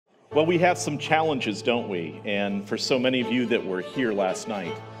Well, we have some challenges, don't we? And for so many of you that were here last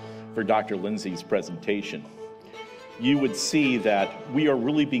night for Dr. Lindsay's presentation, you would see that we are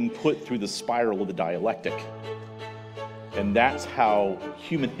really being put through the spiral of the dialectic. And that's how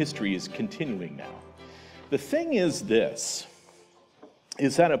human history is continuing now. The thing is this,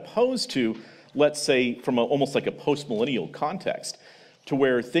 is that opposed to, let's say, from almost like a post-millennial context, to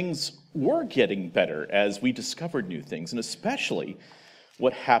where things were getting better as we discovered new things, and especially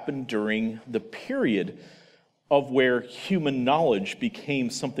what happened during the period of where human knowledge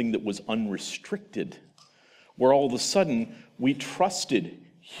became something that was unrestricted, where all of a sudden we trusted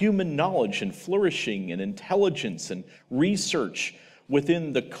human knowledge and flourishing and intelligence and research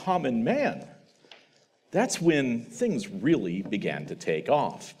within the common man. That's when things really began to take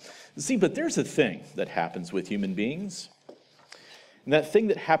off. See, but there's a thing that happens with human beings. And that thing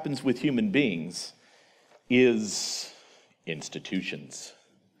that happens with human beings is institutions.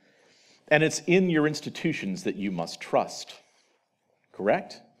 And it's in your institutions that you must trust.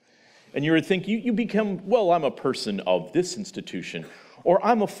 Correct? And you would think you become, well, I'm a person of this institution, or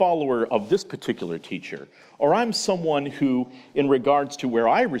I'm a follower of this particular teacher, or I'm someone who, in regards to where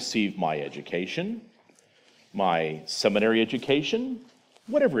I received my education, my seminary education,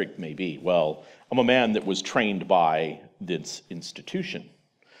 whatever it may be, well, I'm a man that was trained by this institution.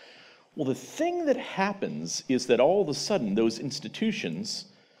 Well, the thing that happens is that all of a sudden those institutions,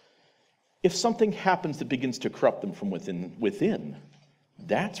 if something happens that begins to corrupt them from within,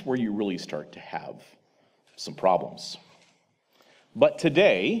 that's where you really start to have some problems. But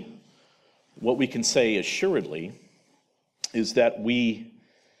today, what we can say assuredly is that we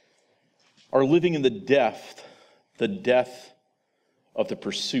are living in the death of the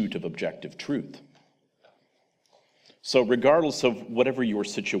pursuit of objective truth. So regardless of whatever your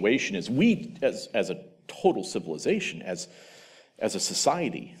situation is, we as a total civilization, as a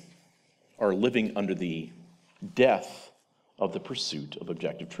society, are living under the death of the pursuit of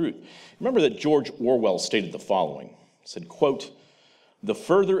objective truth. Remember that George Orwell stated the following, he said, quote, "The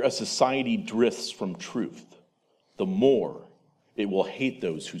further a society drifts from truth, the more it will hate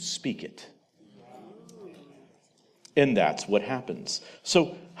those who speak it." And that's what happens.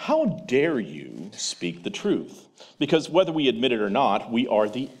 So how dare you speak the truth? Because whether we admit it or not, we are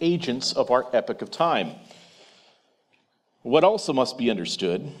the agents of our epoch of time. What also must be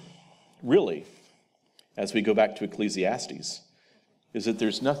understood, really, as we go back to Ecclesiastes, is that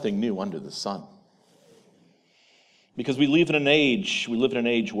there's nothing new under the sun. Because we live in an age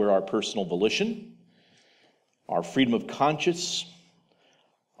where our personal volition, our freedom of conscience,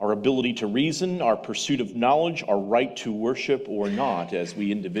 our ability to reason, our pursuit of knowledge, our right to worship or not, as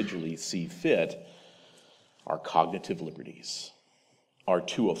we individually see fit, our cognitive liberties are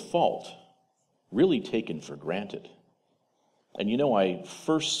to a fault really taken for granted. And you know, I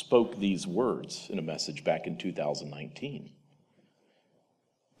first spoke these words in a message back in 2019.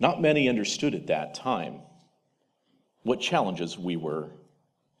 Not many understood at that time what challenges we were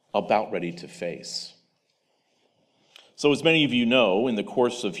about ready to face. So as many of you know, in the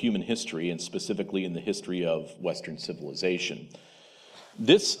course of human history, and specifically in the history of Western civilization,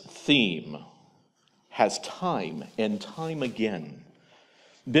 this theme has time and time again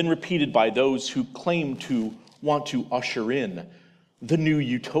been repeated by those who claim to want to usher in the new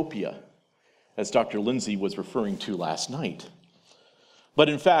utopia, as Dr. Lindsay was referring to last night. But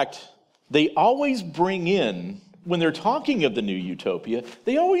in fact, they always bring in, when they're talking of the new utopia,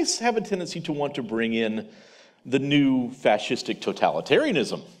 they always have a tendency to want to bring in the new fascistic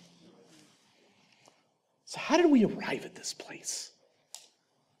totalitarianism. So how did we arrive at this place?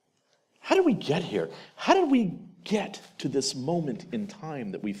 How did we get here? How did we get to this moment in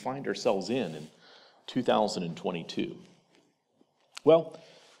time that we find ourselves in 2022? Well,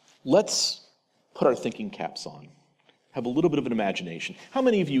 let's put our thinking caps on, have a little bit of an imagination. How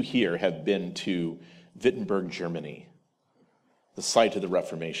many of you here have been to Wittenberg, Germany, the site of the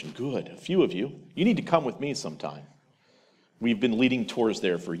Reformation? Good, a few of you. You need to come with me sometime. We've been leading tours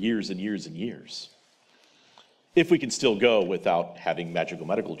there for years and years and years. If we can still go without having magical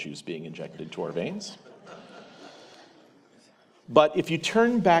medical juice being injected into our veins. But if you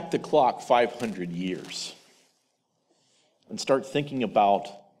turn back the clock 500 years and start thinking about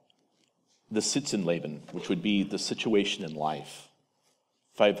the Sitzenleben, which would be the situation in life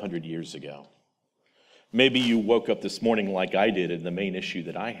 500 years ago. Maybe you woke up this morning like I did, and the main issue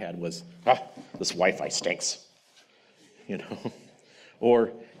that I had was, this Wi-Fi stinks,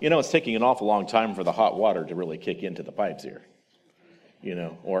 Or, it's taking an awful long time for the hot water to really kick into the pipes here,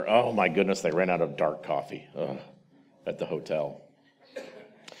 Or, oh my goodness, they ran out of dark coffee at the hotel.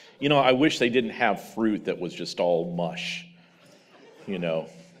 I wish they didn't have fruit that was just all mush,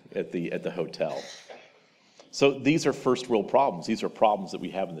 at the hotel. So these are first world problems. These are problems that we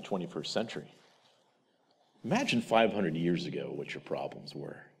have in the 21st century. Imagine 500 years ago what your problems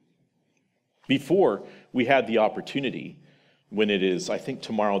were. Before, we had the opportunity, when it is, I think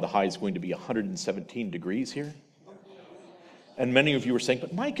tomorrow the high is going to be 117 degrees here. And many of you were saying,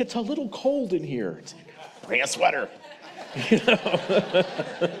 but Mike, it's a little cold in here. It's like, bring a sweater.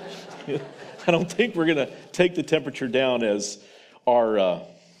 I don't think we're going to take the temperature down, as our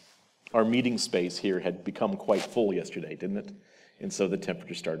meeting space here had become quite full yesterday, didn't it? And so the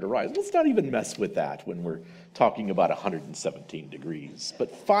temperature started to rise. Let's not even mess with that when we're talking about 117 degrees.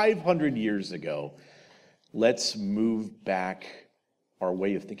 But 500 years ago, let's move back our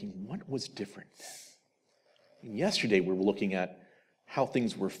way of thinking. What was different then? And yesterday we were looking at how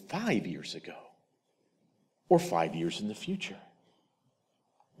things were 5 years ago, or 5 years in the future.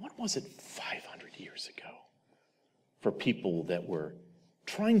 What was it 500 years ago for people that were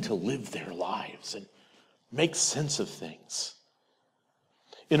trying to live their lives and make sense of things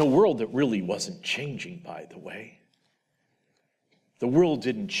in a world that really wasn't changing, by the way? The world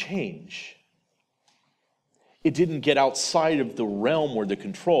didn't change. It didn't get outside of the realm or the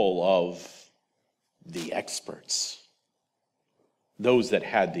control of the experts, those that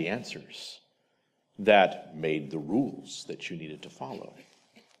had the answers, that made the rules that you needed to follow.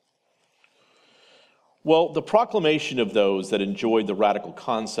 Well, the proclamation of those that enjoyed the radical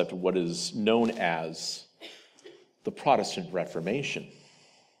concept of what is known as the Protestant Reformation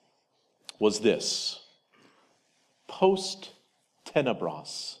was this: post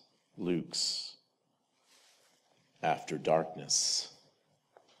tenebras lux, after darkness,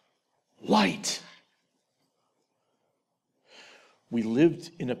 light. We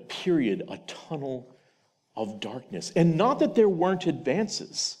lived in a period, a tunnel of darkness. And not that there weren't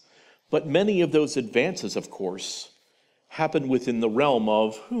advances, but many of those advances, of course, happened within the realm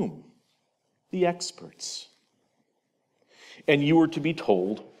of whom? The experts. And you were to be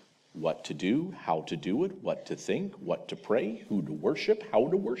told what to do, how to do it, what to think, what to pray, who to worship, how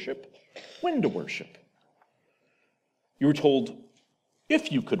to worship, when to worship. You were told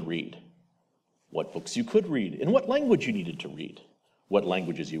if you could read, what books you could read, in what language you needed to read, what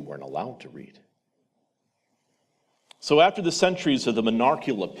languages you weren't allowed to read. So after the centuries of the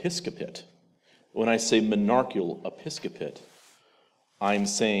monarchical episcopate, when I say monarchical episcopate, I'm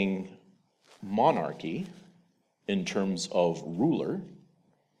saying monarchy in terms of ruler,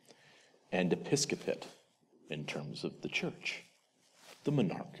 and episcopate in terms of the church. The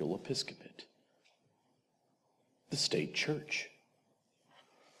monarchical episcopate, the state church.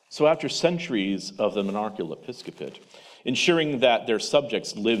 So after centuries of the monarchical episcopate, ensuring that their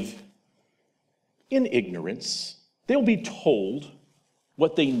subjects live in ignorance, they'll be told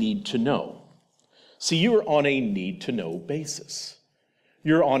what they need to know. See, you're on a need-to-know basis.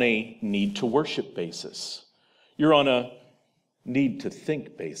 You're on a need-to-worship basis. You're on a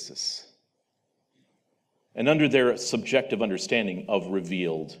need-to-think basis. And under their subjective understanding of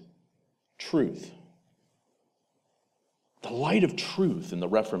revealed truth. The light of truth in the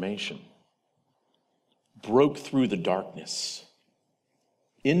Reformation broke through the darkness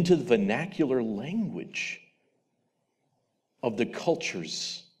into the vernacular language of the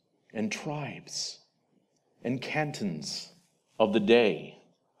cultures and tribes and cantons of the day,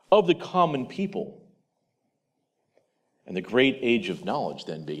 of the common people. And the great age of knowledge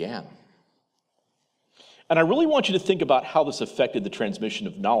then began. And I really want you to think about how this affected the transmission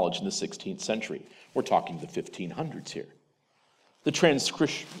of knowledge in the 16th century. We're talking the 1500s here.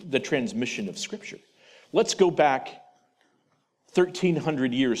 The transmission of Scripture. Let's go back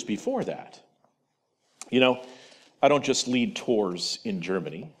 1,300 years before that. You know, I don't just lead tours in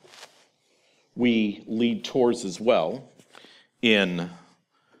Germany. We lead tours as well in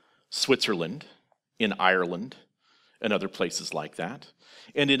Switzerland, in Ireland, and other places like that.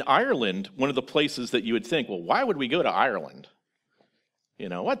 And in Ireland, one of the places that you would think, well, why would we go to Ireland? You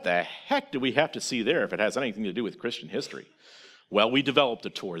know, what the heck do we have to see there if it has anything to do with Christian history? Well, we developed a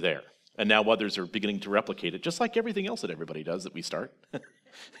tour there, and now others are beginning to replicate it, just like everything else that everybody does that we start.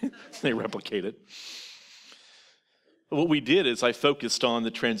 They replicate it. What we did is I focused on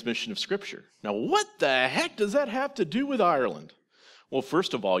the transmission of Scripture. Now, what the heck does that have to do with Ireland? Well,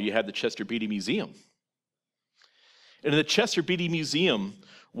 first of all, you had the Chester Beatty Museum. And in the Chester Beatty Museum,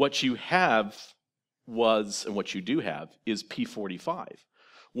 what you have was, and what you do have, is P45,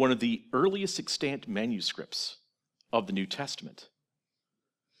 one of the earliest extant manuscripts of the New Testament.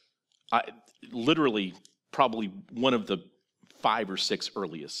 Literally, probably one of the 5 or 6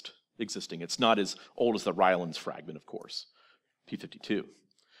 earliest existing. It's not as old as the Rylands fragment, of course, P52.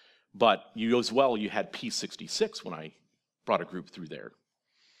 But you as well, you had P66 when I brought a group through there.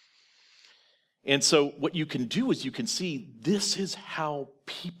 And so what you can do is you can see this is how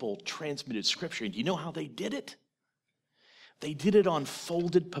people transmitted Scripture. And do you know how they did it? They did it on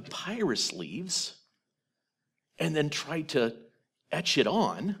folded papyrus leaves and then tried to etch it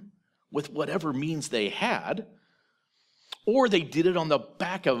on with whatever means they had, or they did it on the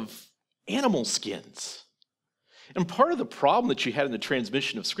back of animal skins. And part of the problem that you had in the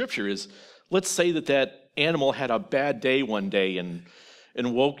transmission of Scripture is, let's say that animal had a bad day one day and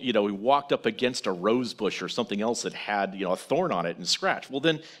woke, he walked up against a rose bush or something else that had, a thorn on it and scratch. Well,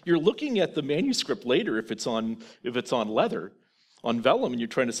 then you're looking at the manuscript later, if it's on leather, on vellum, and you're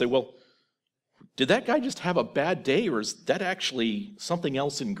trying to say, well, did that guy just have a bad day, or is that actually something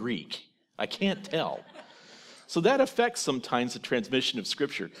else in Greek? I can't tell. So that affects sometimes the transmission of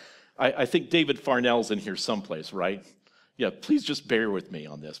Scripture. I think David Farnell's in here someplace, right? Yeah, please just bear with me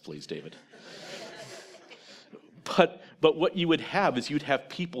on this, please, David. But what you would have is you'd have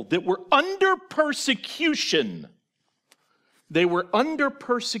people that were under persecution. They were under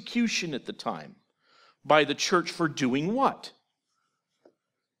persecution at the time by the church for doing what?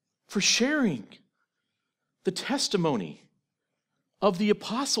 For sharing the testimony of the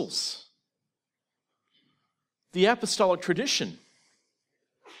apostles, the apostolic tradition.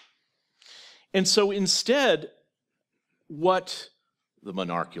 And so instead, what the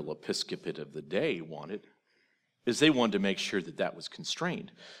monarchical episcopate of the day wanted is they wanted to make sure that that was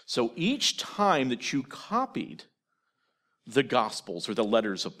constrained. So each time that you copied the Gospels or the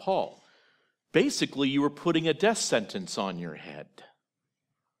letters of Paul, basically you were putting a death sentence on your head.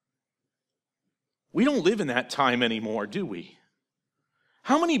 We don't live in that time anymore, do we?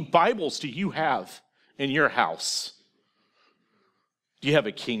 How many Bibles do you have in your house? Do you have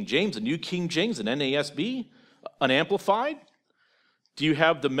a King James, a New King James, an NASB, an Amplified? Do you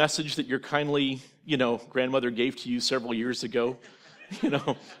have the message that your kindly, grandmother gave to you several years ago?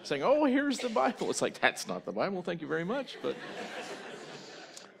 Saying, oh, here's the Bible. It's like, that's not the Bible, thank you very much. But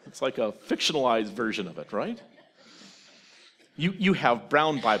it's like a fictionalized version of it, right? You have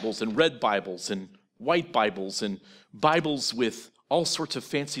brown Bibles and red Bibles and white Bibles and Bibles with all sorts of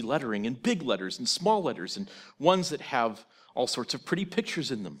fancy lettering and big letters and small letters and ones that have all sorts of pretty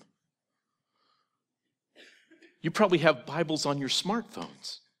pictures in them. You probably have Bibles on your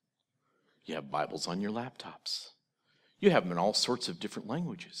smartphones. You have Bibles on your laptops. You have them in all sorts of different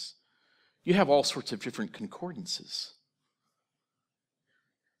languages. You have all sorts of different concordances.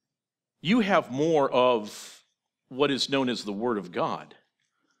 You have more of what is known as the Word of God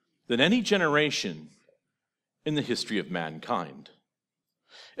than any generation in the history of mankind.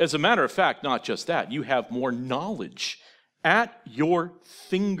 As a matter of fact, not just that, you have more knowledge at your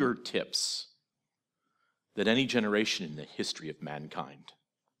fingertips than any generation in the history of mankind.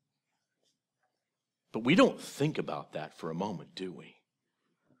 But we don't think about that for a moment, do we?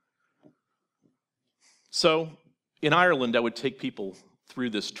 So, in Ireland, I would take people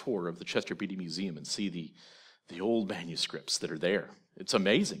through this tour of the Chester Beatty Museum and see the old manuscripts that are there. It's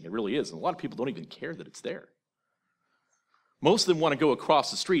amazing, it really is. And a lot of people don't even care that it's there. Most of them want to go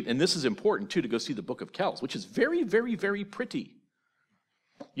across the street, and this is important too, to go see the Book of Kells, which is very, very, very pretty.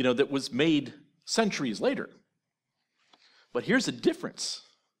 That was made centuries later. But here's the difference.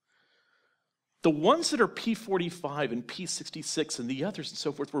 The ones that are P45 and P66 and the others and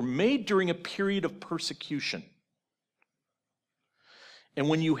so forth were made during a period of persecution. And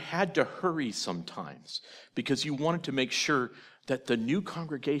when you had to hurry sometimes because you wanted to make sure that the new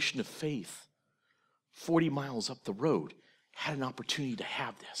congregation of faith 40 miles up the road had an opportunity to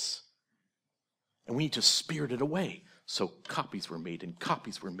have this. And we need to spirit it away. So copies were made and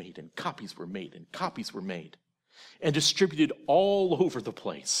copies were made and copies were made and copies were made and distributed all over the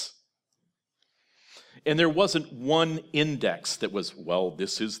place. And there wasn't one index that was, well,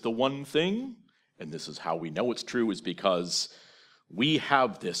 this is the one thing, and this is how we know it's true, is because we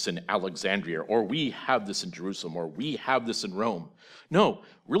have this in Alexandria, or we have this in Jerusalem, or we have this in Rome. No,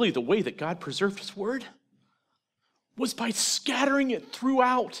 really the way that God preserved His Word was by scattering it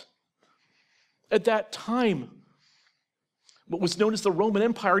throughout. At that time, what was known as the Roman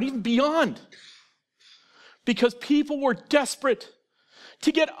Empire, and even beyond, because people were desperate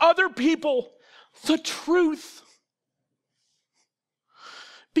to get other people the truth.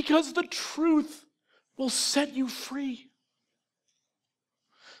 Because the truth will set you free.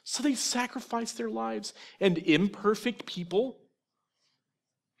 So they sacrificed their lives, and imperfect people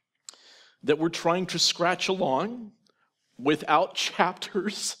that were trying to scratch along without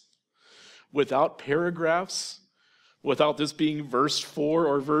chapters, without paragraphs, without this being verse 4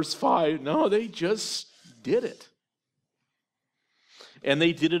 or verse 5. No, they just did it. And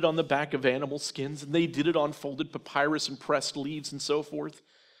they did it on the back of animal skins, and they did it on folded papyrus and pressed leaves and so forth.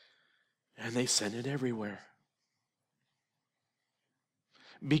 And they sent it everywhere.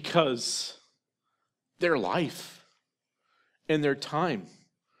 Because their life and their time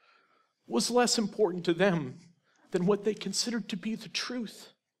was less important to them than what they considered to be the truth.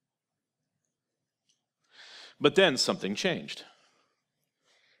 But then something changed.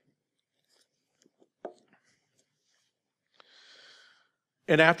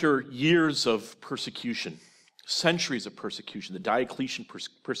 And after years of persecution, centuries of persecution, the Diocletian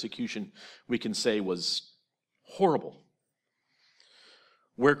persecution, we can say, was horrible,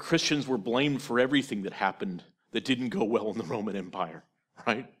 where Christians were blamed for everything that happened that didn't go well in the Roman Empire,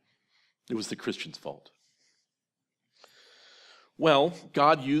 right? It was the Christians' fault. Well,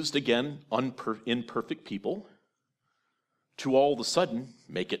 God used, again, imperfect people to all of a sudden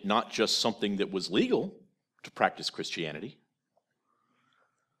make it not just something that was legal to practice Christianity,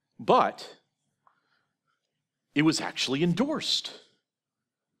 but it was actually endorsed.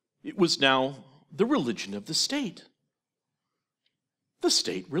 It was now the religion of the state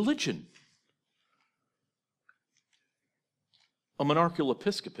religion. A monarchical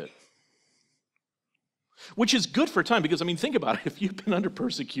episcopate. Which is good for a time, because, I mean, think about it. If you've been under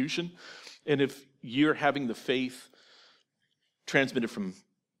persecution, and if you're having the faith transmitted from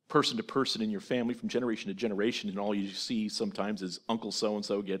person to person in your family, from generation to generation, and all you see sometimes is Uncle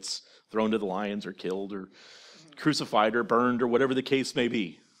so-and-so gets thrown to the lions or killed or crucified or burned or whatever the case may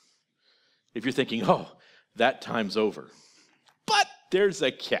be. If you're thinking, oh, that time's over. But there's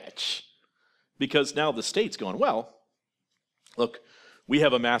a catch. Because now the state's going, well, look, we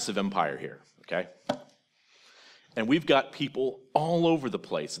have a massive empire here, okay? And we've got people all over the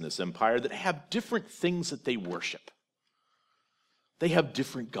place in this empire that have different things that they worship. They have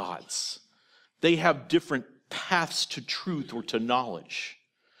different gods. They have different paths to truth or to knowledge.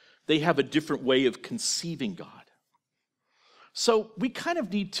 They have a different way of conceiving God. So we kind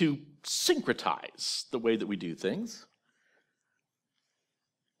of need to syncretize the way that we do things.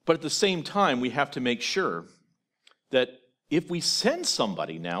 But at the same time, we have to make sure that if we send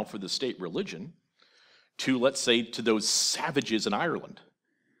somebody now for the state religion to, let's say, to those savages in Ireland,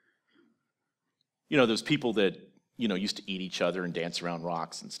 you know, those people that, you know, used to eat each other and dance around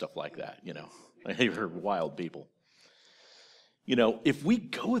rocks and stuff like that, you know. They were wild people. You know, if we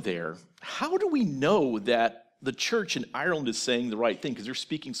go there, how do we know that the church in Ireland is saying the right thing? Because they're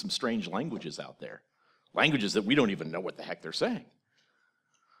speaking some strange languages out there. Languages that we don't even know what the heck they're saying.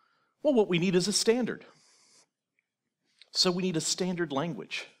 Well, what we need is a standard. So we need a standard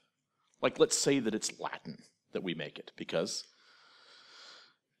language. Like, let's say that it's Latin that we make it, because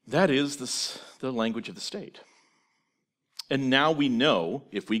that is the language of the state. And now we know,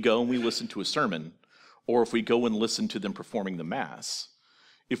 if we go and we listen to a sermon, or if we go and listen to them performing the Mass,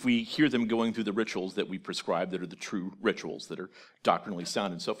 if we hear them going through the rituals that we prescribe that are the true rituals, that are doctrinally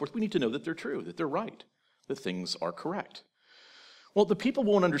sound and so forth, we need to know that they're true, that they're right, that things are correct. Well, the people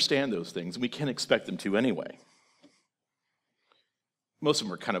won't understand those things, and we can't expect them to anyway. Most of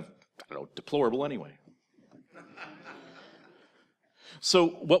them are kind of, I don't know, deplorable anyway. So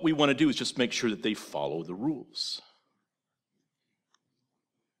what we want to do is just make sure that they follow the rules.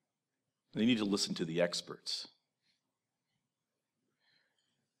 They need to listen to the experts.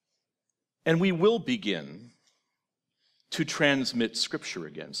 And we will begin to transmit Scripture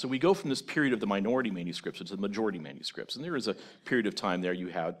again. So we go from this period of the minority manuscripts to the majority manuscripts. And there is a period of time there you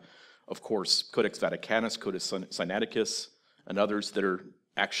have, of course, Codex Vaticanus, Codex Sinaiticus, and others that are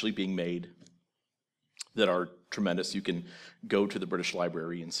actually being made that are tremendous. You can go to the British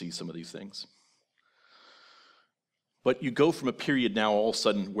Library and see some of these things. But you go from a period now all of a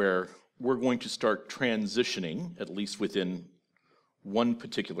sudden where we're going to start transitioning, at least within one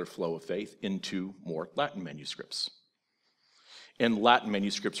particular flow of faith, into more Latin manuscripts. And Latin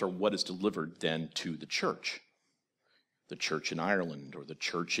manuscripts are what is delivered then to the church in Ireland, or the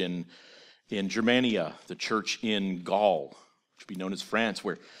church in Germania, the church in Gaul, which would be known as France,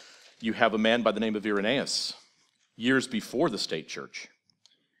 where you have a man by the name of Irenaeus, years before the state church,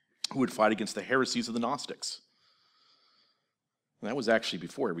 who would fight against the heresies of the Gnostics. And that was actually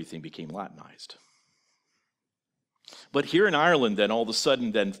before everything became Latinized. But here in Ireland, then, all of a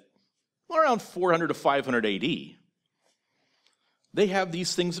sudden, then, around 400 to 500 AD, they have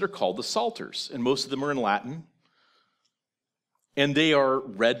these things that are called the Psalters, and most of them are in Latin, and they are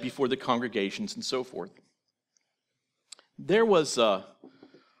read before the congregations and so forth. There was a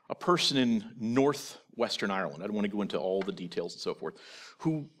person in northwestern Ireland, I don't want to go into all the details and so forth,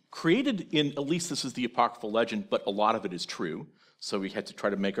 who created, at least this is the apocryphal legend, but a lot of it is true, so we had to try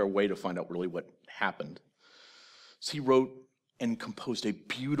to make our way to find out really what happened. So he wrote and composed a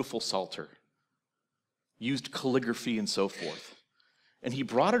beautiful Psalter, used calligraphy and so forth. And he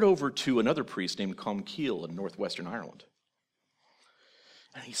brought it over to another priest named Colmcille in northwestern Ireland.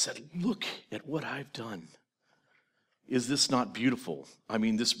 And he said, look at what I've done. Is this not beautiful? I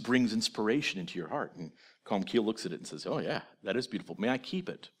mean, this brings inspiration into your heart. And Colmcille looks at it and says, oh yeah, that is beautiful. May I keep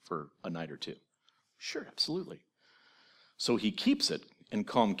it for a night or two? Sure, absolutely. So he keeps it, and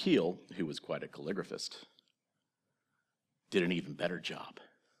Colmcille, who was quite a calligraphist, did an even better job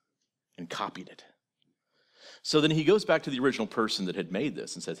and copied it. So then he goes back to the original person that had made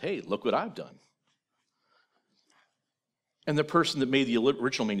this and says, hey, look what I've done. And the person that made the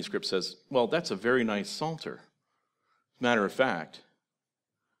original manuscript says, well, that's a very nice Psalter. Matter of fact,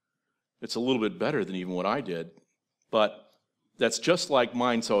 it's a little bit better than even what I did, but that's just like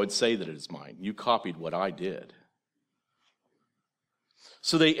mine, so I'd say that it is mine. You copied what I did.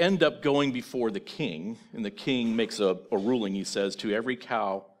 So they end up going before the king, and the king makes a ruling. He says, to every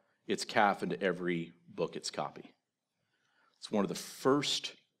cow its calf, and to every book its copy. It's one of the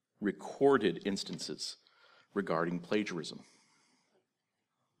first recorded instances regarding plagiarism.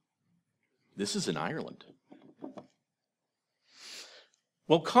 This is in Ireland.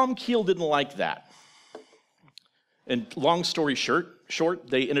 Well, Colmcille didn't like that. And long story short,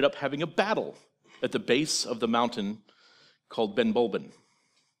 they ended up having a battle at the base of the mountain called Ben Bulben.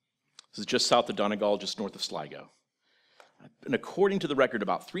 This is just south of Donegal, just north of Sligo. And according to the record,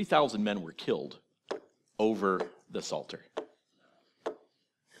 about 3,000 men were killed over the Psalter.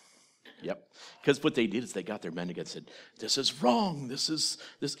 Yep. Because what they did is they got their men together and said, this is wrong, this.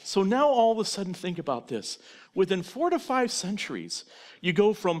 So now all of a sudden, think about this. Within 4 to 5 centuries, you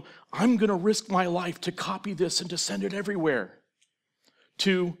go from, I'm going to risk my life to copy this and to send it everywhere,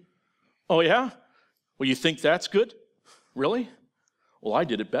 to, oh yeah? Well, you think that's good? Really? Well, I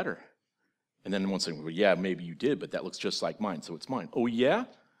did it better. And then one saying, well, yeah, maybe you did, but that looks just like mine, so it's mine. Oh yeah?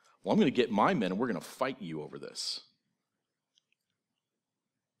 Well, I'm going to get my men and we're going to fight you over this.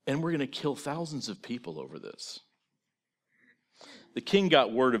 And we're going to kill thousands of people over this. The king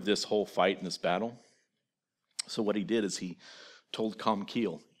got word of this whole fight and this battle. So what he did is he told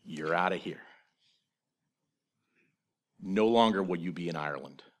Colmcille, you're out of here. No longer will you be in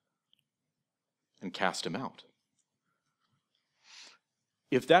Ireland. And cast him out.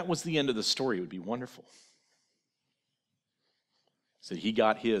 If that was the end of the story, it would be wonderful. So he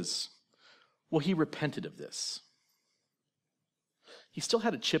got his. Well, he repented of this. He still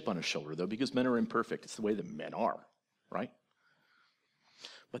had a chip on his shoulder, though, because men are imperfect. It's the way that men are, right?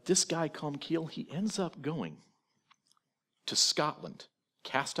 But this guy, Colmcille, he ends up going to Scotland,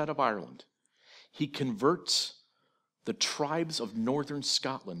 cast out of Ireland. He converts the tribes of northern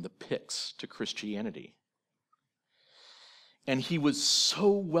Scotland, the Picts, to Christianity. And he was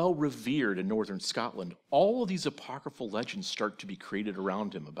so well revered in northern Scotland, all of these apocryphal legends start to be created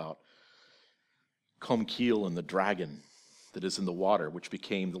around him about Colmcille and the dragon that is in the water, which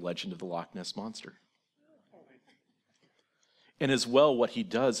became the legend of the Loch Ness Monster. And as well, what he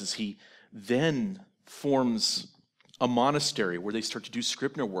does is he then forms a monastery where they start to do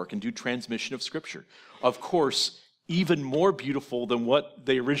scrivener work and do transmission of scripture. Of course, even more beautiful than what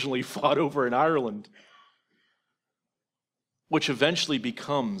they originally fought over in Ireland, which eventually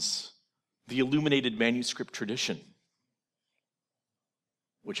becomes the illuminated manuscript tradition,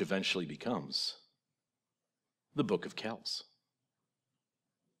 which eventually becomes the Book of Kells.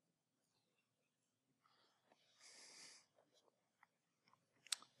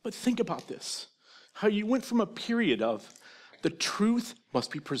 But think about this, how you went from a period of the truth must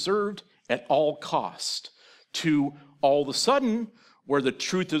be preserved at all cost to all of a sudden where the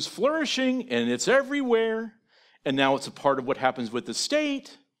truth is flourishing and it's everywhere, and now it's a part of what happens with the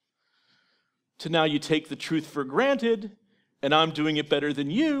state, to now you take the truth for granted, and I'm doing it better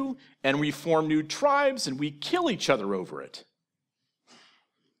than you, and we form new tribes, and we kill each other over it.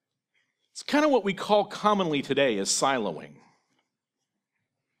 It's kind of what we call commonly today as siloing.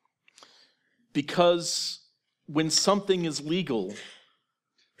 Because when something is legal,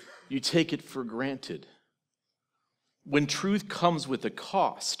 you take it for granted. When truth comes with a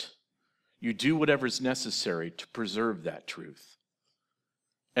cost, you do whatever's necessary to preserve that truth.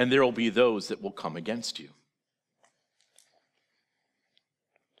 And there will be those that will come against you.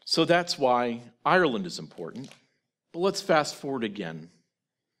 So that's why Ireland is important. But let's fast forward again.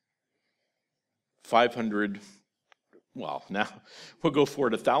 500, well, now we'll go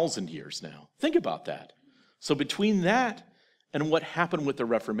forward 1,000 years now. Think about that. So between that and what happened with the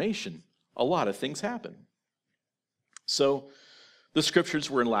Reformation, a lot of things happened. So the scriptures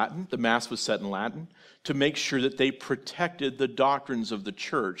were in Latin. The Mass was said in Latin to make sure that they protected the doctrines of the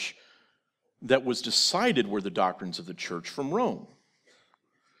church that was decided were the doctrines of the church from Rome.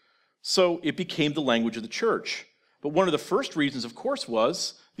 So it became the language of the church. But one of the first reasons, of course,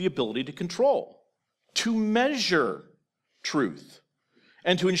 was the ability to control, to measure truth,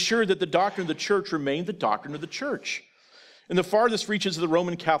 and to ensure that the doctrine of the church remained the doctrine of the church. In the farthest reaches of the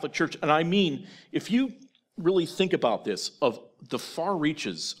Roman Catholic Church, and I mean, if you really think about this, of the far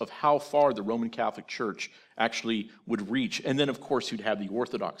reaches of how far the Roman Catholic Church actually would reach, and then, of course, you'd have the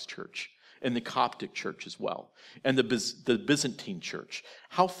Orthodox Church and the Coptic Church as well, and the Byzantine Church,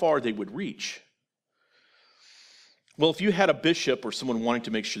 how far they would reach. Well, if you had a bishop or someone wanting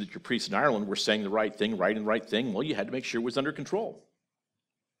to make sure that your priests in Ireland were saying the right thing, writing the right thing, well, you had to make sure it was under control.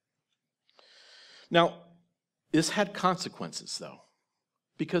 Now, this had consequences, though,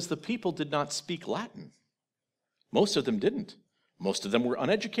 because the people did not speak Latin. Most of them didn't. Most of them were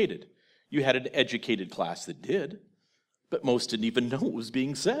uneducated. You had an educated class that did, but most didn't even know what was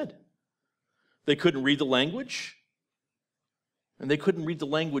being said. They couldn't read the language, and they couldn't read the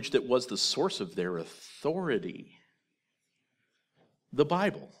language that was the source of their authority, the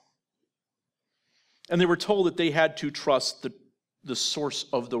Bible. And they were told that they had to trust the source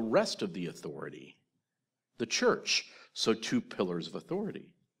of the rest of the authority, the church. So 2 pillars of authority.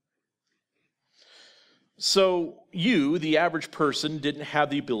 So you, the average person, didn't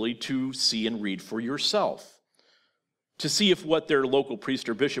have the ability to see and read for yourself, to see if what their local priest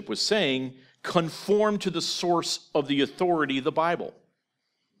or bishop was saying conformed to the source of the authority, the Bible.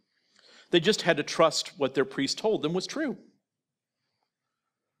 They just had to trust what their priest told them was true.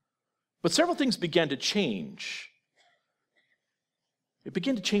 But several things began to change. It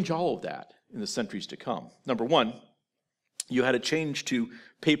began to change all of that in the centuries to come. Number one, you had a change to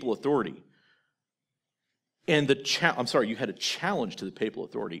papal authority. And you had a challenge to the papal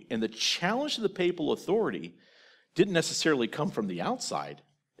authority. And the challenge to the papal authority didn't necessarily come from the outside.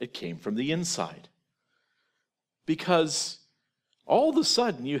 It came from the inside. Because all of a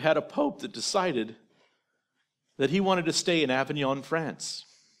sudden you had a pope that decided that he wanted to stay in Avignon, France.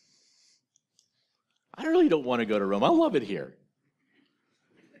 I really don't want to go to Rome. I love it here.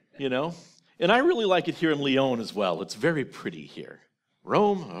 You know? And I really like it here in Lyon as well. It's very pretty here.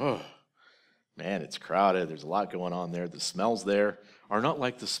 Rome, oh, man, it's crowded. There's a lot going on there. The smells there are not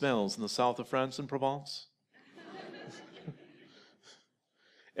like the smells in the south of France and Provence.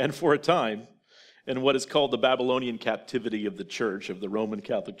 And for a time, in what is called the Babylonian captivity of the church, of the Roman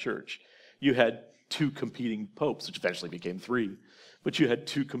Catholic Church, you had 2 competing popes, which eventually became 3. But you had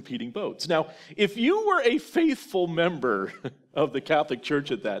 2 competing votes. Now, if you were a faithful member of the Catholic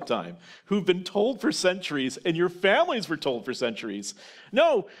Church at that time, who've been told for centuries, and your families were told for centuries,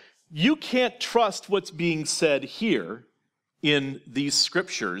 no, you can't trust what's being said here in these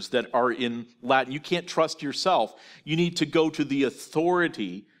scriptures that are in Latin. You can't trust yourself. You need to go to the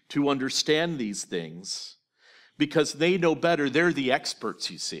authority to understand these things because they know better. They're the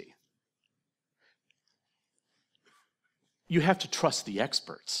experts, you see. You have to trust the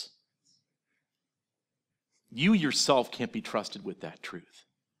experts. You yourself can't be trusted with that truth.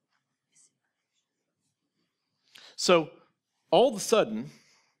 So, all of a sudden,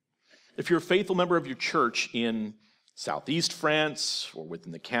 if you're a faithful member of your church in southeast France, or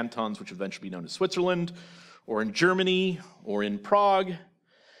within the cantons, which will eventually be known as Switzerland, or in Germany, or in Prague,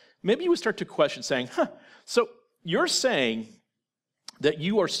 maybe you would start to question saying, so you're saying that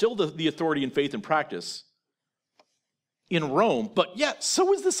you are still the authority in faith and practice in Rome, but yet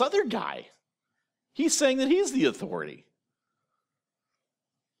so is this other guy. He's saying that he's the authority.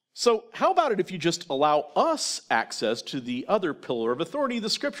 So how about it if you just allow us access to the other pillar of authority, the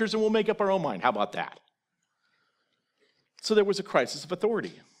scriptures, and we'll make up our own mind? How about that? So there was a crisis of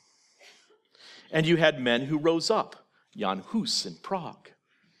authority. And you had men who rose up. Jan Hus in Prague.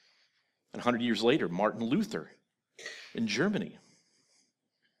 And 100 years later, Martin Luther in Germany.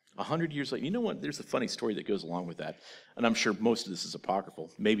 100 years later. You know what? There's a funny story that goes along with that. And I'm sure most of this is apocryphal.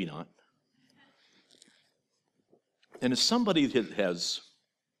 Maybe not. And as somebody that has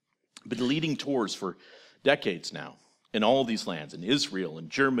been leading tours for decades now in all these lands, in Israel, in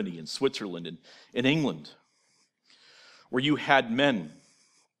Germany, in Switzerland, in England, where you had men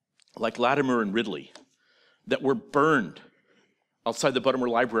like Latimer and Ridley that were burned outside the Buttermere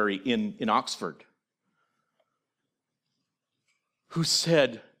Library in Oxford, who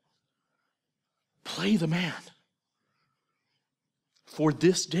said, "Play the man. For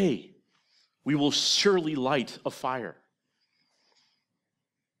this day we will surely light a fire."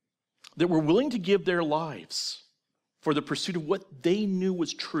 That were willing to give their lives for the pursuit of what they knew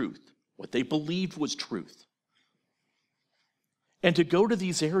was truth, what they believed was truth. And to go to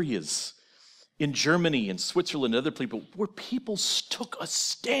these areas in Germany and Switzerland and other people where people took a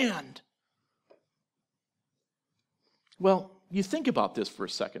stand. Well, you think about this for a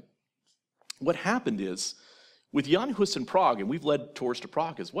second. What happened is, With Jan Hus in Prague, and we've led tours to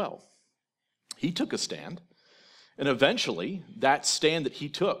Prague as well, he took a stand, and eventually that stand that he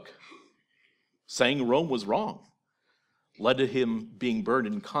took, saying Rome was wrong, led to him being burned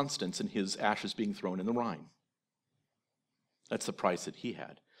in Constance and his ashes being thrown in the Rhine. That's the price that he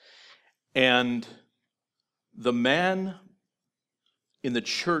had. And the man in the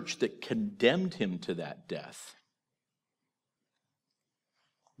church that condemned him to that death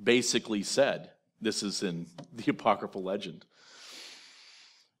basically said, this is in the apocryphal legend,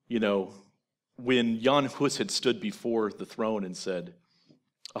 when Jan Hus had stood before the throne and said,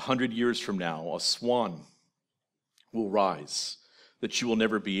 100 years from now, a swan will rise that you will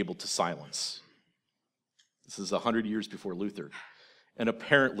never be able to silence. This is 100 years before Luther. And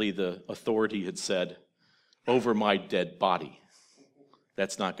apparently the authority had said, over my dead body.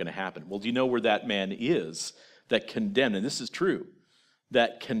 That's not going to happen. Well, do you know where that man is that condemned, and this is true,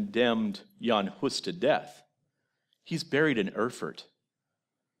 that condemned Jan Hus to death? He's buried in Erfurt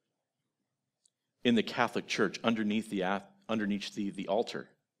in the Catholic Church underneath the altar.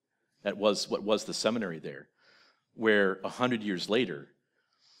 That was what was the seminary there, where 100 years later,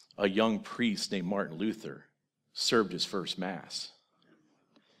 a young priest named Martin Luther served his first Mass.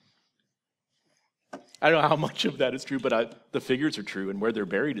 I don't know how much of that is true, but the figures are true, and where they're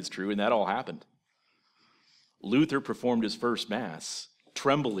buried is true, and that all happened. Luther performed his first Mass,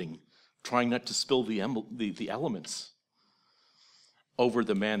 trembling, trying not to spill the elements over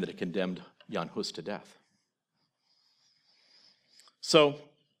the man that had condemned Jan Hus to death. So,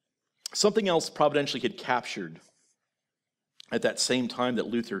 something else providentially had captured at that same time that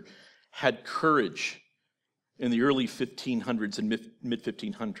Luther had courage in the early 1500s and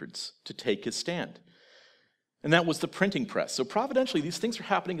mid-1500s to take his stand. And that was the printing press. So providentially, these things are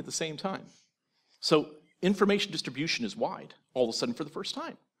happening at the same time. So information distribution is wide, all of a sudden for the first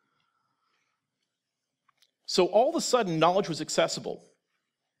time. So all of a sudden, knowledge was accessible.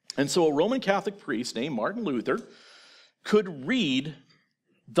 And so a Roman Catholic priest named Martin Luther could read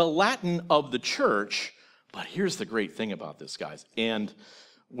the Latin of the church, but here's the great thing about this, guys. And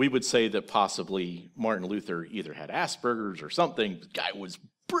we would say that possibly Martin Luther either had Asperger's or something. The guy was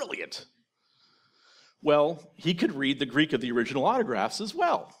brilliant. Well, he could read the Greek of the original autographs as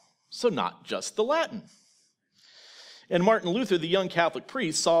well, so not just the Latin. And Martin Luther, the young Catholic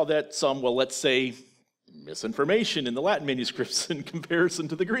priest, saw that some, well, let's say, misinformation in the Latin manuscripts in comparison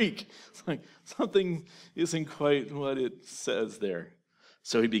to the Greek. It's like, something isn't quite what it says there.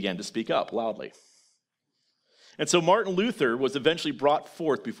 So he began to speak up loudly. And so Martin Luther was eventually brought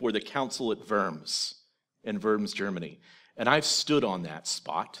forth before the council at Worms, in Worms, Germany. And I've stood on that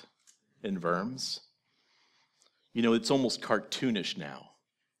spot in Worms. It's almost cartoonish now.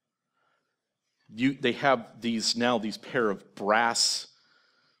 They have these pair of brass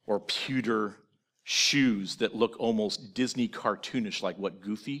or pewter shoes that look almost Disney cartoonish, like what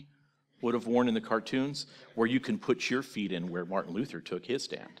Goofy would have worn in the cartoons, where you can put your feet in where Martin Luther took his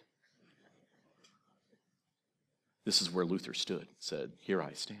stand. This is where Luther stood, said, "Here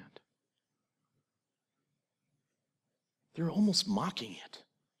I stand." They're almost mocking it.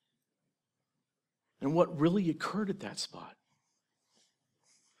 And what really occurred at that spot?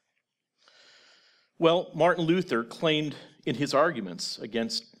 Well, Martin Luther claimed in his arguments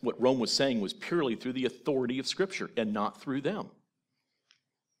against what Rome was saying was purely through the authority of Scripture and not through them.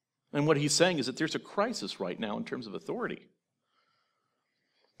 And what he's saying is that there's a crisis right now in terms of authority.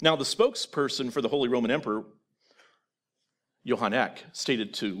 Now, the spokesperson for the Holy Roman Emperor, Johann Eck,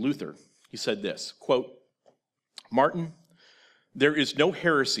 stated to Luther, he said this, quote, "Martin, there is no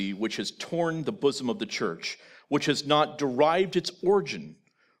heresy which has torn the bosom of the church, which has not derived its origin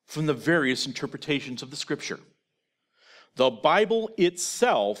from the various interpretations of the Scripture. The Bible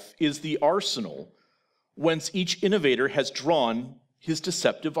itself is the arsenal whence each innovator has drawn his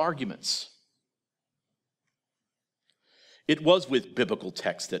deceptive arguments. It was with biblical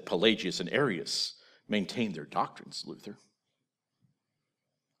texts that Pelagius and Arius maintained their doctrines, Luther."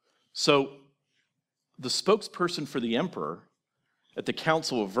 So, the spokesperson for the emperor at the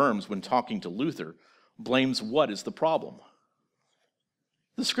Council of Worms, when talking to Luther, blames what is the problem?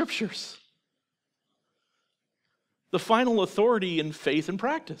 The Scriptures. The final authority in faith and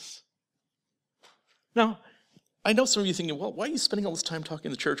practice. Now, I know some of you thinking, well, why are you spending all this time talking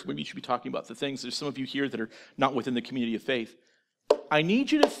in the church? Maybe you should be talking about the things. There's some of you here that are not within the community of faith. I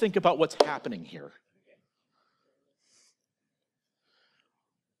need you to think about what's happening here.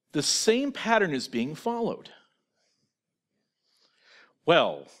 The same pattern is being followed.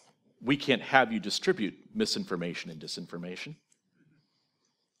 Well, we can't have you distribute misinformation and disinformation.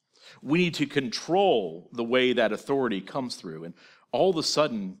 We need to control the way that authority comes through. And all of a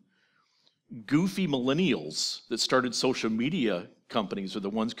sudden, goofy millennials that started social media companies are the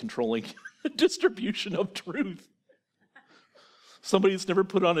ones controlling the distribution of truth. Somebody that's never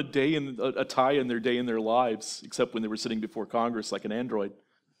put on a tie in their day in their lives, except when they were sitting before Congress like an android,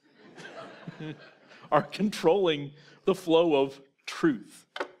 are controlling the flow of truth.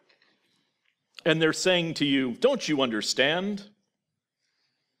 And they're saying to you, don't you understand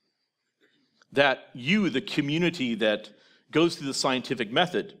that you, the community that goes through the scientific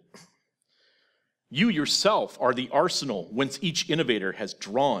method, you yourself are the arsenal whence each innovator has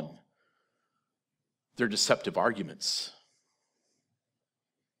drawn their deceptive arguments.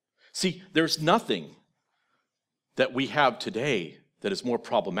 See, there's nothing that we have today that is more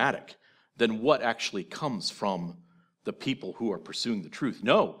problematic than what actually comes from the people who are pursuing the truth.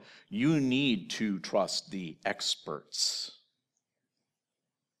 No, you need to trust the experts.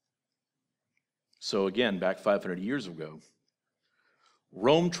 So again, back 500 years ago,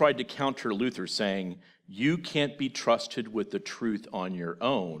 Rome tried to counter Luther, saying, you can't be trusted with the truth on your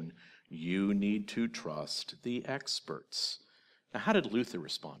own. You need to trust the experts. Now, how did Luther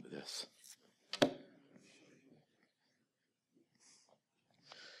respond to this?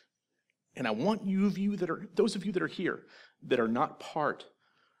 And I want those of you that are here, that are not part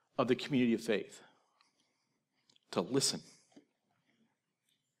of the community of faith, to listen.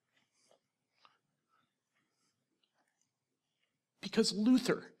 Because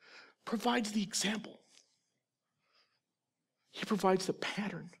Luther provides the example. He provides the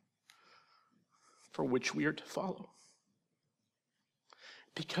pattern for which we are to follow.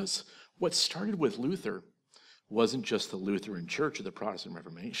 Because what started with Luther wasn't just the Lutheran Church or the Protestant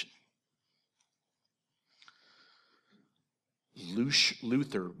Reformation.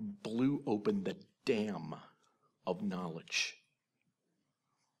 Luther blew open the dam of knowledge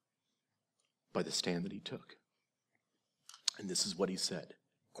by the stand that he took. And this is what he said,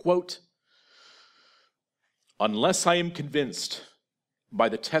 quote, unless I am convinced by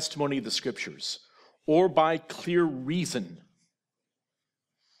the testimony of the Scriptures or by clear reason,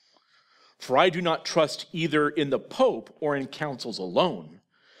 for I do not trust either in the Pope or in councils alone,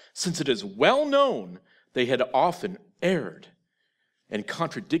 since it is well known they had often erred and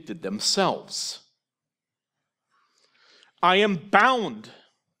contradicted themselves. I am bound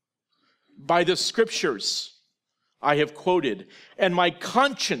by the Scriptures I have quoted, and my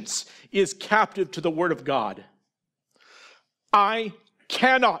conscience is captive to the Word of God. I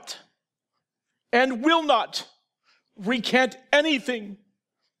cannot and will not recant anything,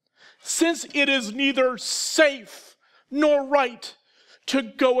 since it is neither safe nor right to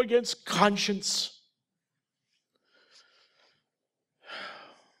go against conscience.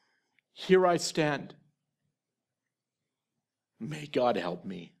 Here I stand. May God help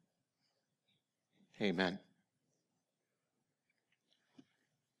me. Amen.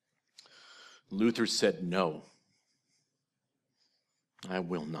 Luther said, no, I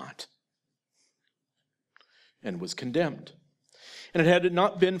will not, and was condemned. And had it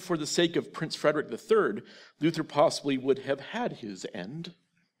not been for the sake of Prince Frederick III, Luther possibly would have had his end.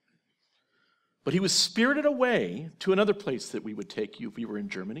 But he was spirited away to another place that we would take you if we were in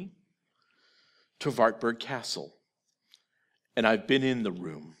Germany, to Wartburg Castle. And I've been in the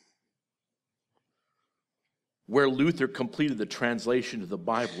room where Luther completed the translation of the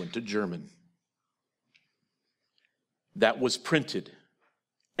Bible into German. That was printed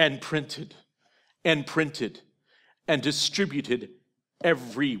and printed and printed and distributed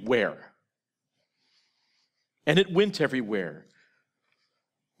everywhere. And it went everywhere.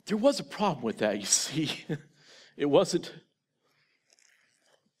 There was a problem with that, you see. It wasn't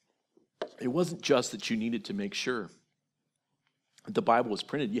just that you needed to make sure that the Bible was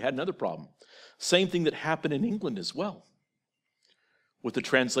printed. You had another problem. Same thing that happened in England as well with the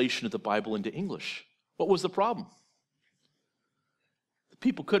translation of the Bible into English. What was the problem? The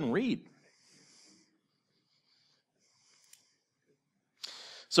people couldn't read.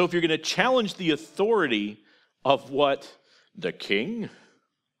 So if you're going to challenge the authority of what the king,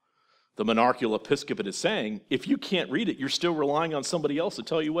 the monarchical episcopate is saying, if you can't read it, you're still relying on somebody else to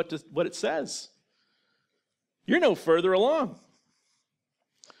tell you what it says. You're no further along.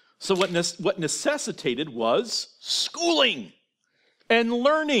 So what necessitated was schooling and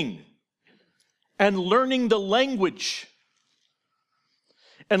learning the language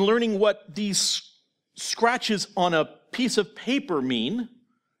and learning what these scratches on a piece of paper mean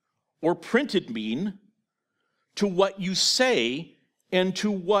or printed mean to what you say and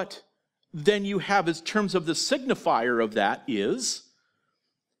to what then you have as terms of the signifier of that is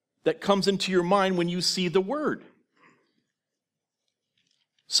that comes into your mind when you see the word.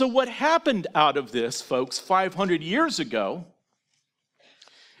 So what happened out of this, folks, 500 years ago,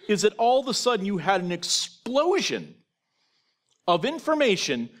 is that all of a sudden you had an explosion of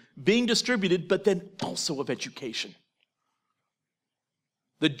information being distributed, but then also of education.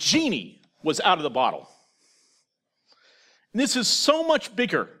 The genie was out of the bottle. This is so much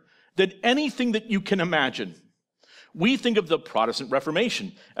bigger than anything that you can imagine. We think of the Protestant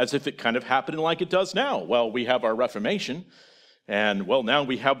Reformation as if it kind of happened like it does now. Well, we have our Reformation, and well, now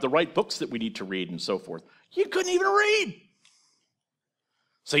we have the right books that we need to read and so forth. You couldn't even read.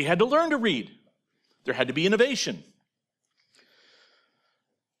 So you had to learn to read. There had to be innovation.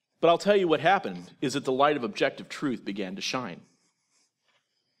 But I'll tell you what happened is that the light of objective truth began to shine.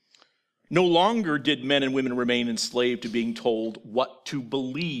 No longer did men and women remain enslaved to being told what to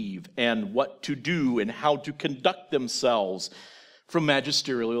believe and what to do and how to conduct themselves from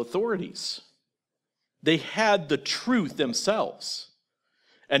magisterial authorities. They had the truth themselves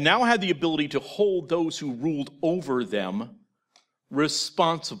and now had the ability to hold those who ruled over them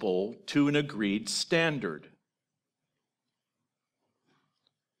responsible to an agreed standard.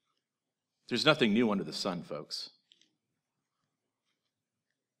 There's nothing new under the sun, folks.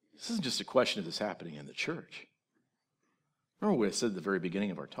 This isn't just a question of this happening in the church. Remember what I said at the very beginning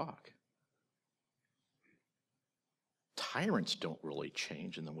of our talk. Tyrants don't really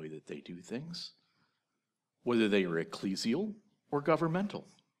change in the way that they do things, whether they are ecclesial or governmental.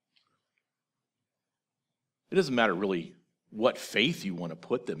 It doesn't matter really what faith you want to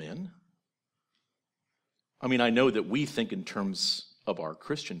put them in. I mean, I know that we think in terms of our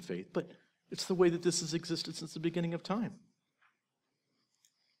Christian faith, but it's the way that this has existed since the beginning of time.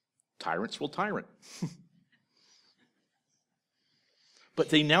 Tyrants will tyrant. But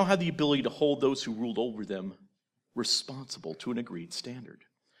they now have the ability to hold those who ruled over them responsible to an agreed standard.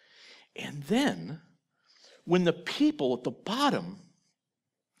 And then, when the people at the bottom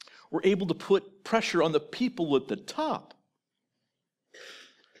were able to put pressure on the people at the top,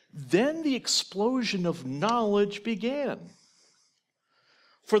 then the explosion of knowledge began.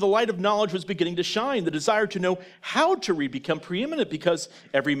 For the light of knowledge was beginning to shine. The desire to know how to read became preeminent because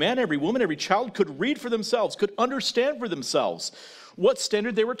every man, every woman, every child could read for themselves, could understand for themselves what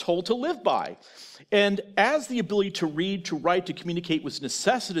standard they were told to live by. And as the ability to read, to write, to communicate was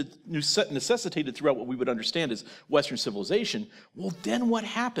necessitated throughout what we would understand as Western civilization, well, then what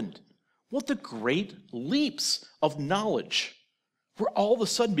happened? Well, the great leaps of knowledge were all of a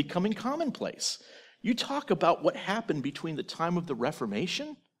sudden becoming commonplace. You talk about what happened between the time of the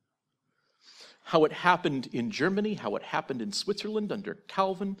Reformation, how it happened in Germany, how it happened in Switzerland under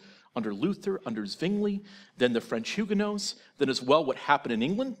Calvin, under Luther, under Zwingli, then the French Huguenots, then as well what happened in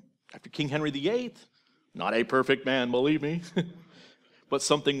England after King Henry VIII. Not a perfect man, believe me, but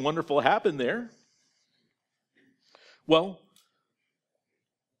something wonderful happened there. Well,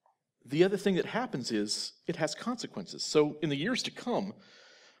 the other thing that happens is it has consequences. So in the years to come,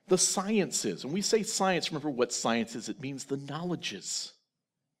 the sciences, when we say science, remember what science is. It means the knowledges.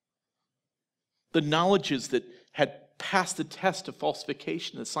 The knowledges that had passed the test of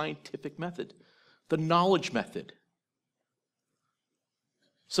falsification, the scientific method, the knowledge method.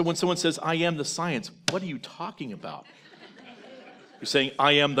 So when someone says, I am the science, what are you talking about? You're saying,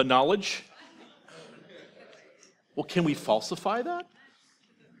 I am the knowledge? Well, can we falsify that?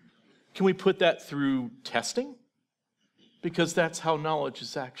 Can we put that through testing? Because that's how knowledge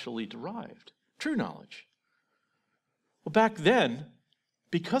is actually derived, true knowledge. Well, back then,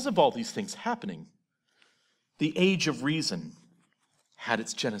 because of all these things happening, the age of reason had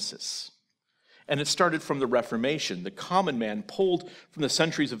its genesis. And it started from the Reformation. The common man, pulled from the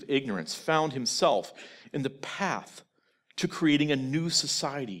centuries of ignorance, found himself in the path to creating a new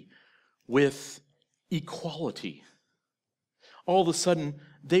society with equality. All of a sudden,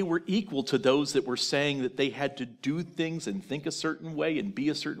 they were equal to those that were saying that they had to do things and think a certain way and be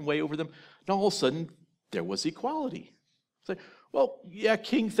a certain way over them. And all of a sudden, there was equality. It's like, well, yeah,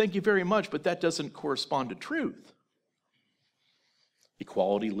 King, thank you very much, but that doesn't correspond to truth.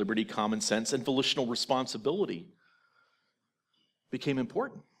 Equality, liberty, common sense, and volitional responsibility became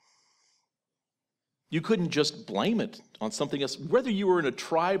important. You couldn't just blame it on something else. Whether you were in a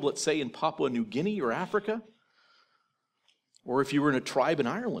tribe, let's say in Papua New Guinea or Africa, or if you were in a tribe in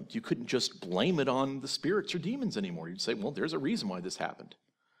Ireland, you couldn't just blame it on the spirits or demons anymore. You'd say, well, there's a reason why this happened.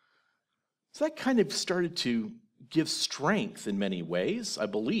 So that kind of started to give strength in many ways, I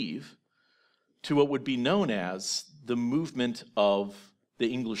believe, to what would be known as the movement of the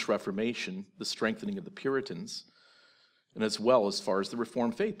English Reformation, the strengthening of the Puritans, and as well as far as the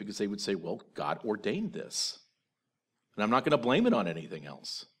Reformed faith, because they would say, well, God ordained this, and I'm not going to blame it on anything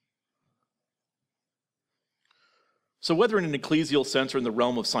else. So whether in an ecclesial sense or in the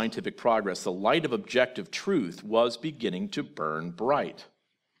realm of scientific progress, the light of objective truth was beginning to burn bright.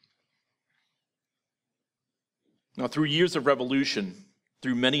 Now, through years of revolution,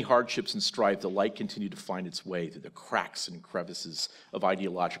 through many hardships and strife, the light continued to find its way through the cracks and crevices of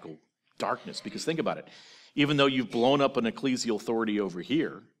ideological darkness. Because think about it, even though you've blown up an ecclesial authority over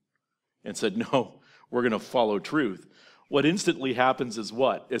here and said, no, we're going to follow truth, what instantly happens is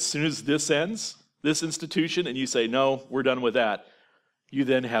what? As soon as this ends, this institution, and you say, no, we're done with that, you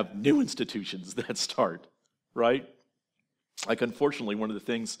then have new institutions that start, right? Like, unfortunately, one of the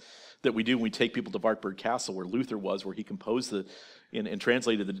things that we do when we take people to Wartburg Castle, where Luther was, where he composed and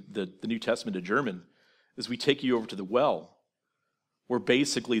translated the New Testament to German, is we take you over to the well, where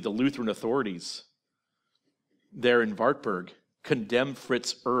basically the Lutheran authorities there in Wartburg condemn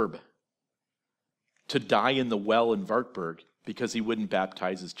Fritz Erb to die in the well in Wartburg because he wouldn't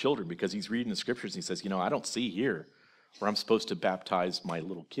baptize his children, because he's reading the scriptures and he says, I don't see here where I'm supposed to baptize my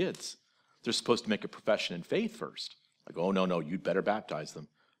little kids. They're supposed to make a profession in faith first. I go, oh, no, you'd better baptize them.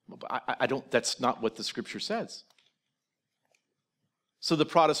 I don't, that's not what the scripture says. So the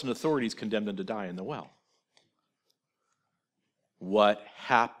Protestant authorities condemned him to die in the well. What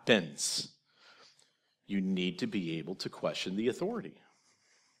happens? You need to be able to question the authority.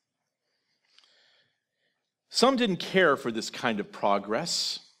 Some didn't care for this kind of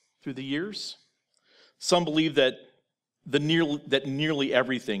progress through the years. Some believe that nearly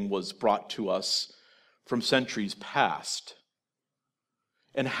everything was brought to us from centuries past,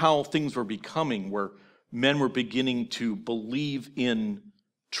 and how things were becoming, where men were beginning to believe in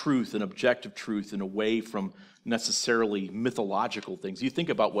truth and objective truth and away from necessarily mythological things. You think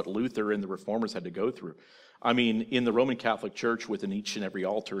about what Luther and the Reformers had to go through. I mean, in the Roman Catholic Church, within each and every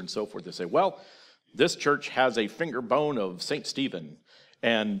altar and so forth, they say, well, this church has a finger bone of St. Stephen,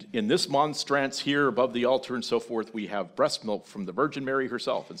 and in this monstrance here above the altar and so forth, we have breast milk from the Virgin Mary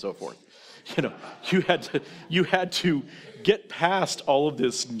herself and so forth. You had to get past all of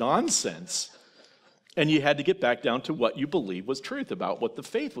this nonsense, and you had to get back down to what you believe was truth about what the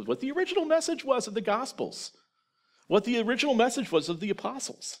faith was, what the original message was of the Gospels, what the original message was of the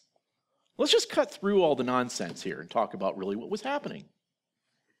apostles. Let's just cut through all the nonsense here and talk about really what was happening.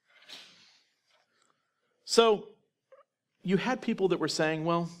 So you had people that were saying,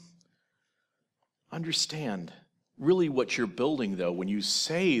 well, understand, really what you're building, though, when you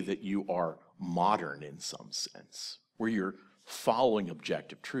say that you are modern in some sense, where you're following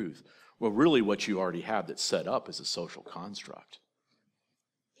objective truth, well, really what you already have that's set up is a social construct.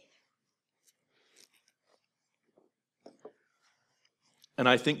 And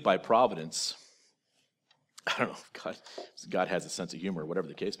I think by providence, I don't know if God has a sense of humor, or whatever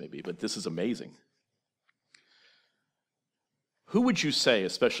the case may be, but this is amazing. Who would you say,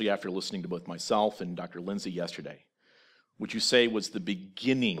 especially after listening to both myself and Dr. Lindsay yesterday, would you say was the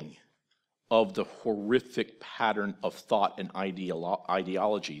beginning of the horrific pattern of thought and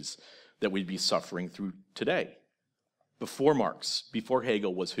ideologies that we'd be suffering through today? Before Marx, before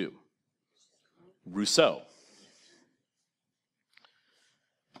Hegel, was who? Rousseau.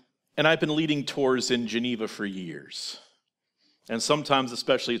 And I've been leading tours in Geneva for years. And sometimes,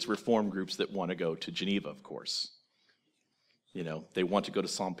 especially, it's reform groups that want to go to Geneva, of course. They want to go to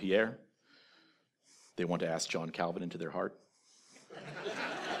Saint-Pierre. They want to ask John Calvin into their heart.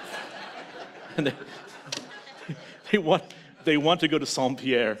 And they want to go to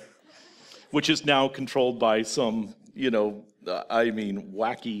Saint-Pierre, which is now controlled by some,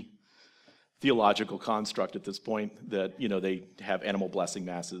 wacky theological construct at this point that, they have animal blessing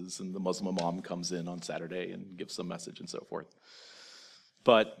masses and the Muslim imam comes in on Saturday and gives some message and so forth.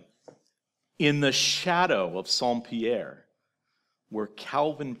 But in the shadow of Saint-Pierre, where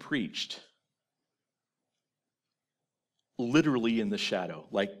Calvin preached, literally in the shadow,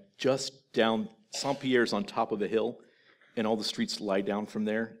 like just down, Saint-Pierre's on top of a hill, and all the streets lie down from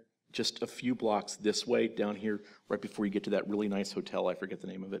there, just a few blocks this way, down here, right before you get to that really nice hotel, I forget the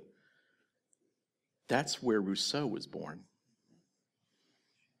name of it. That's where Rousseau was born.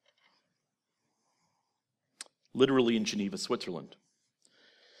 Literally in Geneva, Switzerland.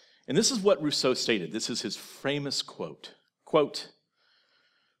 And this is what Rousseau stated. This is his famous quote. Quote,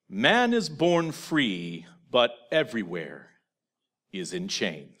 "Man is born free, but everywhere is in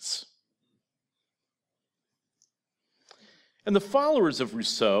chains." And the followers of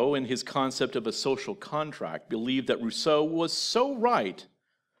Rousseau and his concept of a social contract believed that Rousseau was so right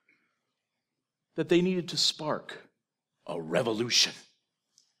that they needed to spark a revolution.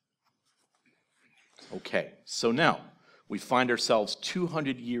 Okay, so now we find ourselves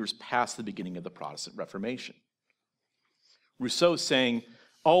 200 years past the beginning of the Protestant Reformation. Rousseau's saying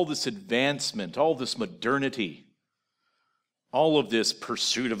all this advancement, all this modernity, all of this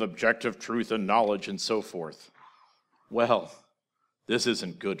pursuit of objective truth and knowledge and so forth, well, this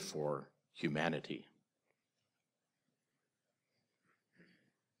isn't good for humanity.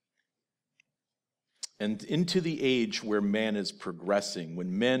 and into the age where man is progressing,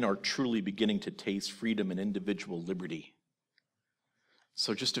 when men are truly beginning to taste freedom and individual liberty.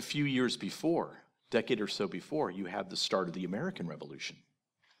 So just a few years before, decade or so before, you have the start of the American Revolution.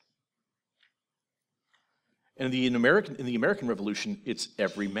 And in the American Revolution, it's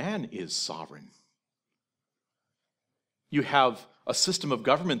every man is sovereign. You have a system of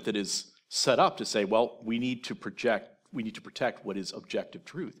government that is set up to say, well, we need to protect what is objective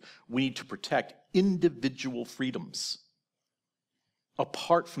truth. We need to protect individual freedoms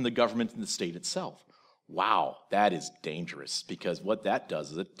apart from the government and the state itself. Wow, that is dangerous, because what that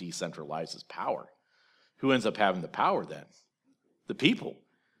does is it decentralizes power. Who ends up having the power then? The people.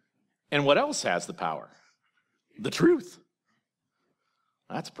 And what else has the power? The truth.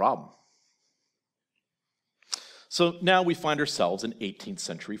 That's a problem. So now we find ourselves in 18th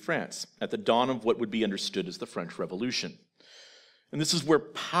century France, at the dawn of what would be understood as the French Revolution. And this is where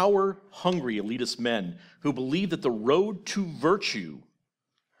power-hungry elitist men who believed that the road to virtue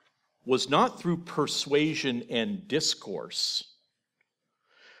was not through persuasion and discourse,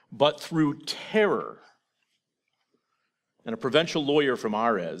 but through terror. And a provincial lawyer from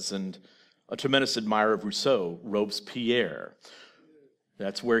Arles and a tremendous admirer of Rousseau, Robespierre.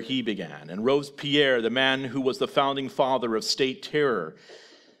 That's where he began. And Robespierre, the man who was the founding father of state terror,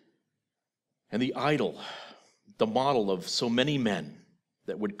 and the idol, the model of so many men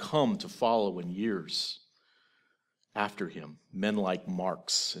that would come to follow in years after him, men like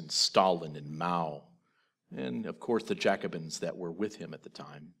Marx and Stalin and Mao, and of course the Jacobins that were with him at the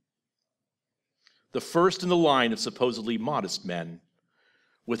time. The first in the line of supposedly modest men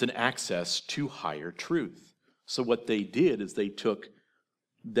with an access to higher truth. So what they did is they took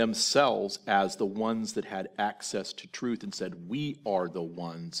themselves as the ones that had access to truth and said, we are the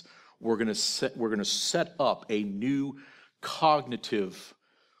ones. We're going to set up a new cognitive,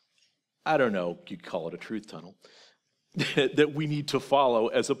 I don't know, you'd call it a truth tunnel, that we need to follow,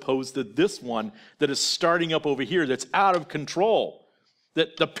 as opposed to this one that is starting up over here that's out of control,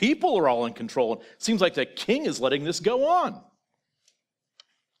 that the people are all in control. It seems like the king is letting this go on.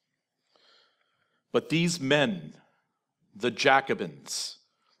 But these men, the Jacobins,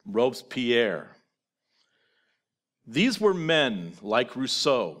 Robespierre, these were men like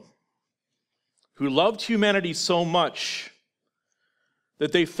Rousseau who loved humanity so much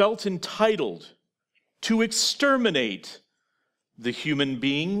that they felt entitled to exterminate the human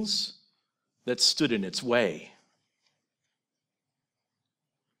beings that stood in its way.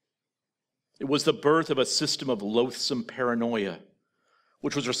 It was the birth of a system of loathsome paranoia,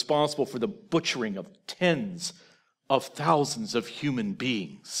 which was responsible for the butchering of tens of thousands of human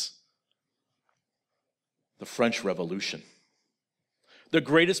beings. The French Revolution, the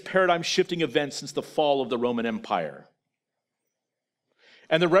greatest paradigm-shifting event since the fall of the Roman Empire.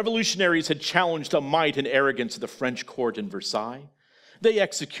 And the revolutionaries had challenged the might and arrogance of the French court in Versailles. They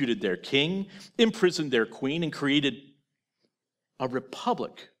executed their king, imprisoned their queen, and created a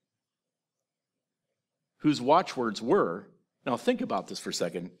republic whose watchwords were, now think about this for a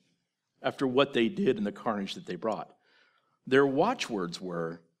second, after what they did and the carnage that they brought. Their watchwords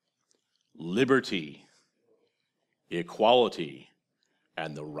were liberty, equality,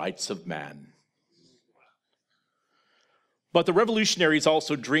 and the rights of man. But the revolutionaries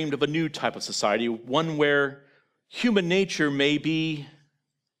also dreamed of a new type of society, one where human nature may be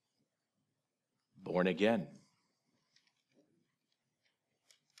born again.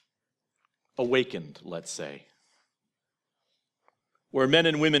 Awakened, let's say. Where men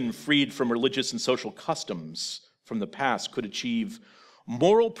and women freed from religious and social customs from the past could achieve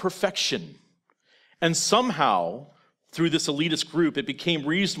moral perfection. And somehow, through this elitist group, it became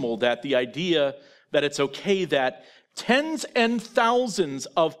reasonable that the idea that it's okay that tens and thousands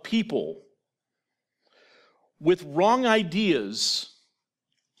of people with wrong ideas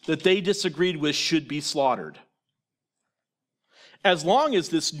that they disagreed with should be slaughtered. As long as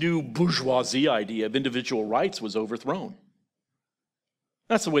this new bourgeoisie idea of individual rights was overthrown.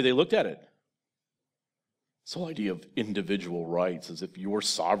 That's the way they looked at it. This whole idea of individual rights, as if you're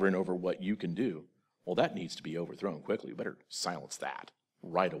sovereign over what you can do. Well, that needs to be overthrown quickly. We better silence that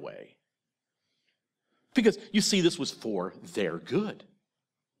right away. Because, you see, this was for their good.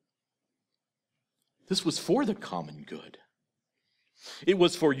 This was for the common good. It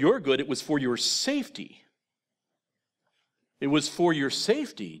was for your good. It was for your safety. It was for your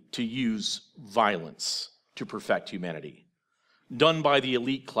safety to use violence to perfect humanity. Done by the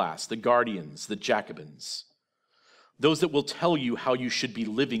elite class, the guardians, the Jacobins. Those that will tell you how you should be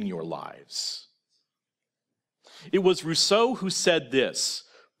living your lives. It was Rousseau who said this: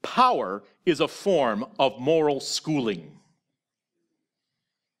 power is a form of moral schooling.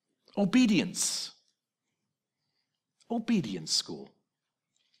 Obedience obedience school.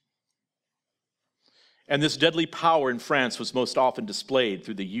 And this deadly power in France was most often displayed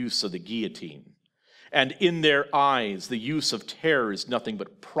through the use of the guillotine. And in their eyes, the use of terror is nothing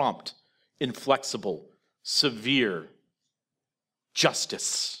but prompt, inflexible, severe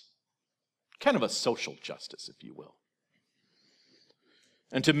justice. Kind of a social justice, if you will.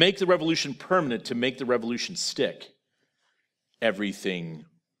 And to make the revolution permanent, to make the revolution stick, everything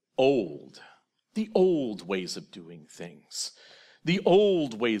old, the old ways of doing things, the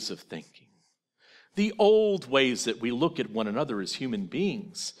old ways of thinking, the old ways that we look at one another as human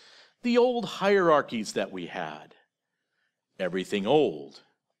beings, the old hierarchies that we had, everything old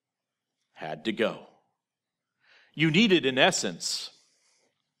had to go. You needed, in essence,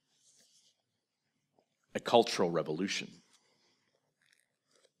 a cultural revolution.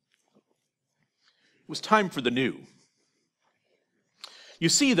 It was time for the new. You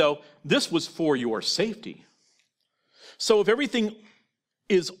see, though, this was for your safety. So if everything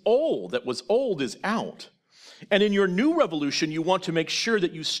is old, that was old is out, and in your new revolution, you want to make sure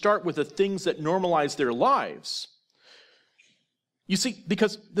that you start with the things that normalize their lives. You see,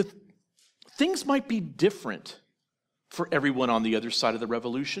 because things might be different for everyone on the other side of the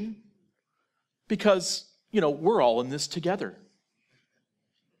revolution, because, we're all in this together.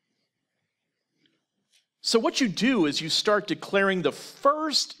 So what you do is you start declaring the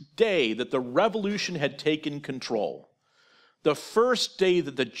first day that the revolution had taken control, the first day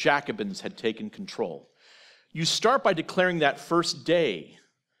that the Jacobins had taken control. You start by declaring that first day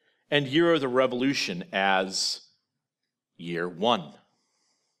and year of the revolution as year one.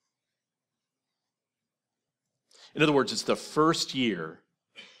 In other words, it's the first year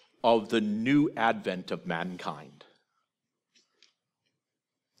of the new advent of mankind.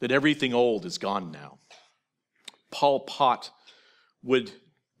 That everything old is gone now. Pol Pot would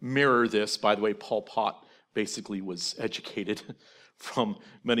mirror this. By the way, Pol Pot basically was educated from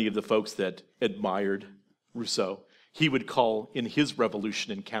many of the folks that admired Rousseau. He would call, in his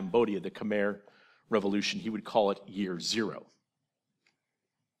revolution in Cambodia, the Khmer Revolution, he would call it year zero.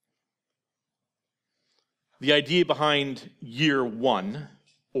 The idea behind year one,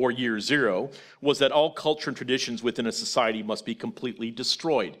 or year zero, was that all culture and traditions within a society must be completely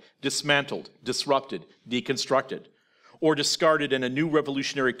destroyed, dismantled, disrupted, deconstructed, or discarded, and a new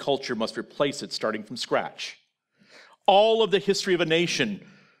revolutionary culture must replace it starting from scratch. All of the history of a nation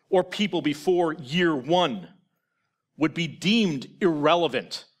or people before year one would be deemed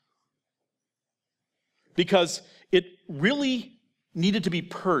irrelevant because it really needed to be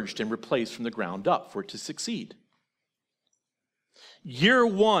purged and replaced from the ground up for it to succeed. Year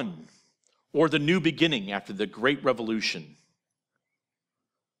one, or the new beginning after the Great Revolution.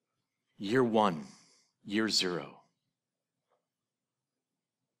 Year one, year zero.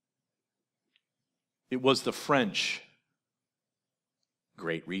 It was the French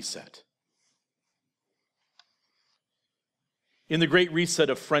Great Reset. In the Great Reset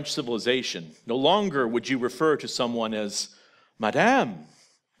of French civilization, no longer would you refer to someone as Madame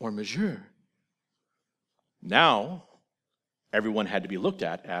or Monsieur. Now, everyone had to be looked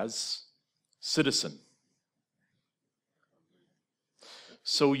at as citizen.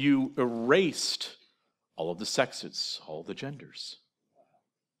 So you erased all of the sexes, all of the genders.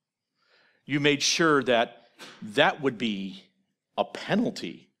 You made sure that that would be a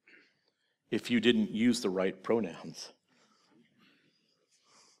penalty if you didn't use the right pronouns.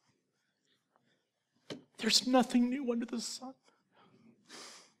 There's nothing new under the sun.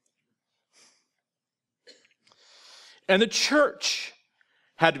 And the church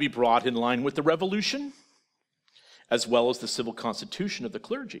had to be brought in line with the revolution, as well as the civil constitution of the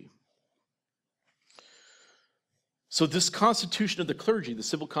clergy. So this constitution of the clergy, the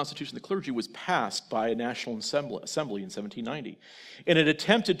civil constitution of the clergy, was passed by a national assembly in 1790. And it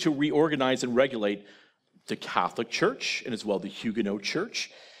attempted to reorganize and regulate the Catholic Church and as well the Huguenot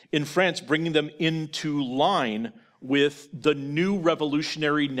Church in France, bringing them into line with the new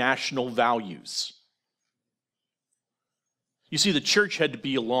revolutionary national values. You see, the church had to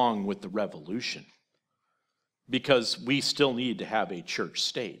be along with the revolution because we still need to have a church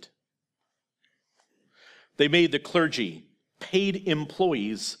state. They made the clergy paid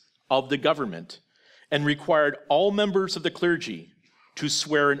employees of the government and required all members of the clergy to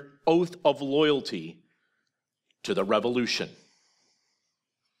swear an oath of loyalty to the revolution.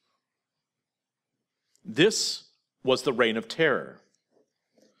 This was the reign of terror.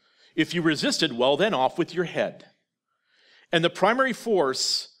 If you resisted, well, then off with your head. And the primary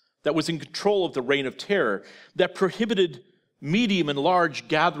force that was in control of the reign of terror, that prohibited medium and large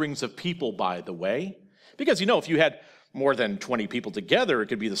gatherings of people, by the way, because, if you had more than 20 people together, it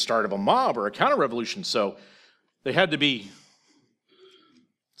could be the start of a mob or a counter-revolution. So They had to be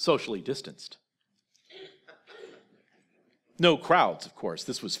socially distanced. No crowds, of course.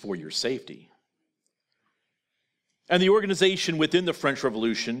 This was for your safety. And the organization within the French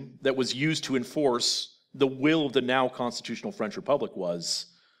Revolution that was used to enforce the will of the now constitutional French Republic was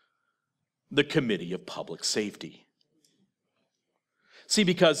the Committee of Public Safety. See,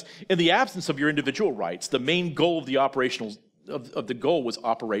 because in the absence of your individual rights, the main goal of the goal was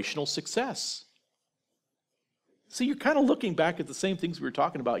operational success. See, you're kind of looking back at the same things we were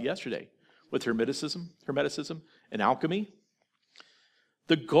talking about yesterday with Hermeticism and alchemy.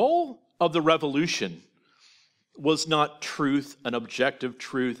 The goal of the revolution was not truth, an objective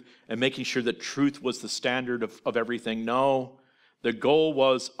truth, and making sure that truth was the standard of everything. No, the goal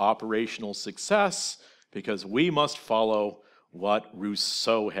was operational success, because we must follow what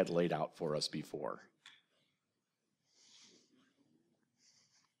Rousseau had laid out for us before.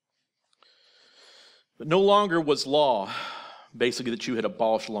 But no longer was law, basically that you had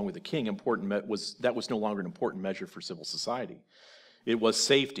abolished along with the king, that was no longer an important measure for civil society. It was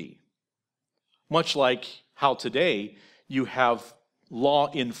safety. Much like how today you have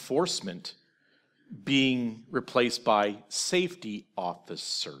law enforcement being replaced by safety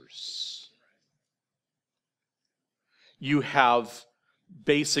officers. You have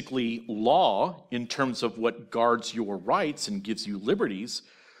basically law in terms of what guards your rights and gives you liberties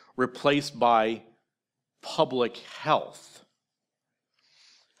replaced by public health.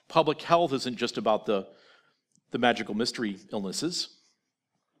 Public health isn't just about the magical mystery illnesses.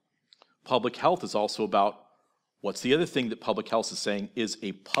 Public health is also about what's the other thing that public health is saying is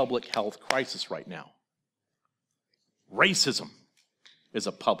a public health crisis right now? Racism is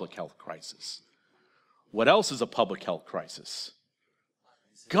a public health crisis. What else is a public health crisis?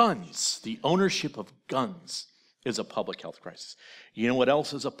 Guns. The ownership of guns is a public health crisis. You know what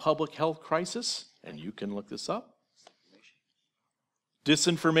else is a public health crisis? And you can look this up.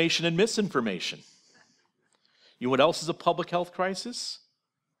 Disinformation and misinformation. You know what else is a public health crisis?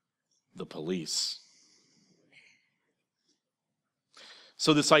 The police.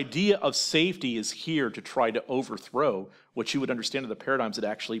 So this idea of safety is here to try to overthrow what you would understand are the paradigms that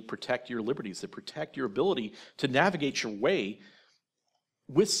actually protect your liberties, that protect your ability to navigate your way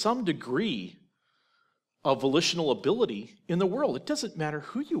with some degree of volitional ability in the world. It doesn't matter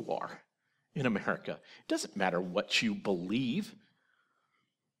who you are in America. It doesn't matter what you believe.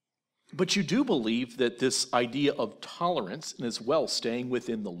 But you do believe that this idea of tolerance, and as well staying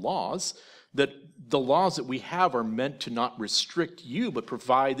within the laws, that the laws that we have are meant to not restrict you, but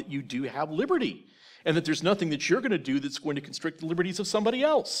provide that you do have liberty, and that there's nothing that you're going to do that's going to constrict the liberties of somebody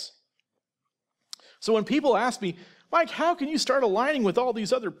else. So when people ask me, Mike, how can you start aligning with all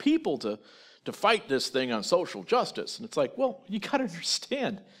these other people to fight this thing on social justice? And it's like, well, you got to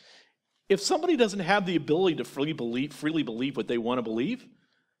understand, if somebody doesn't have the ability to freely believe what they want to believe,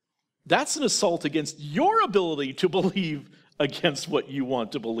 that's an assault against your ability to believe against what you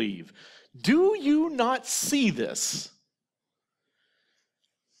want to believe. Do you not see this?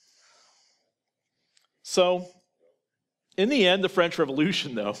 So, in the end, the French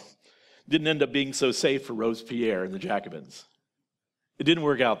Revolution, though, didn't end up being so safe for Robespierre and the Jacobins. It didn't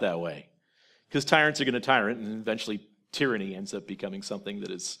work out that way. Because tyrants are going to tyrant, and eventually tyranny ends up becoming something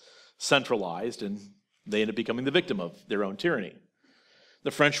that is centralized, and they end up becoming the victim of their own tyranny.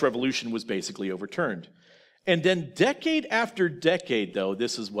 The French Revolution was basically overturned. And then decade after decade, though,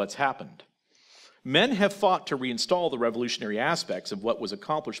 this is what's happened. Men have fought to reinstall the revolutionary aspects of what was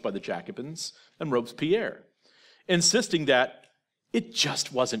accomplished by the Jacobins and Robespierre, insisting that it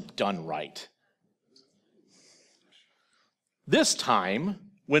just wasn't done right. This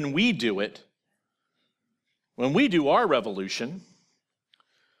time, when we do it, when we do our revolution,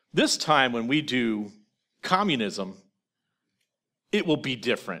 this time when we do communism, it will be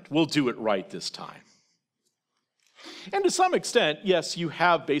different. We'll do it right this time. And to some extent, yes, you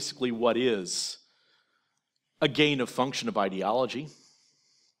have basically what is a gain of function of ideology.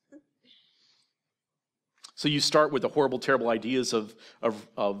 So you start with the horrible, terrible ideas of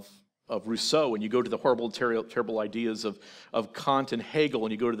Rousseau, and you go to the horrible, terrible ideas of Kant and Hegel,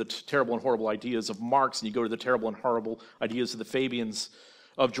 and you go to the terrible and horrible ideas of Marx, and you go to the terrible and horrible ideas of the Fabians,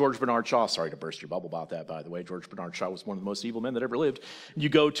 of George Bernard Shaw. Sorry to burst your bubble about that, by the way. George Bernard Shaw was one of the most evil men that ever lived. You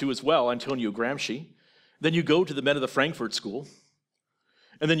go to, as well, Antonio Gramsci. Then you go to the men of the Frankfurt School.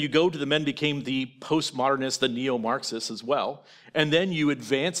 And then you go to the men became the postmodernists, the neo-Marxists as well. And then you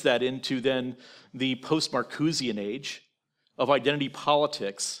advance that into then the post-Marcusian age of identity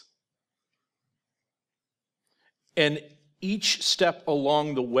politics. And each step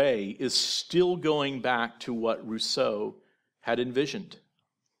along the way is still going back to what Rousseau had envisioned.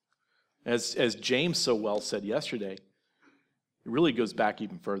 As James so well said yesterday, it really goes back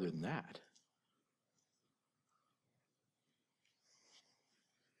even further than that.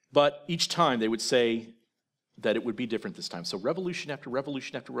 But each time they would say that it would be different this time. So revolution after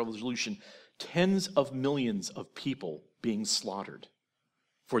revolution after revolution, tens of millions of people being slaughtered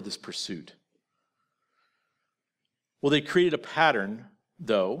for this pursuit. Well, they created a pattern,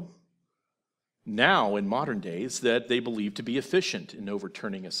 though, now in modern days, that they believe to be efficient in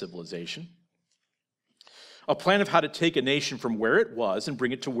overturning a civilization. A plan of how to take a nation from where it was and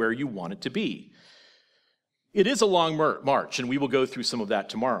bring it to where you want it to be. It is a long march, and we will go through some of that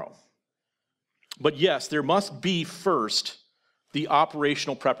tomorrow. But yes, there must be first the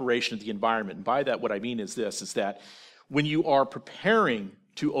operational preparation of the environment. And by that, what I mean is this, is that when you are preparing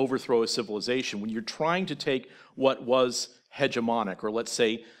to overthrow a civilization, when you're trying to take what was hegemonic, or let's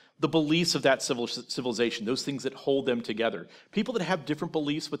say the beliefs of that civilization, those things that hold them together. People that have different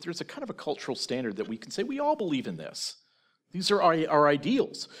beliefs, but there's a kind of a cultural standard that we can say, we all believe in this. These are our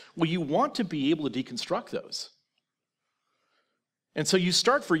ideals. Well, you want to be able to deconstruct those. And so you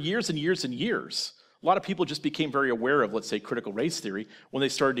start for years and years and years. A lot of people just became very aware of, let's say, critical race theory when they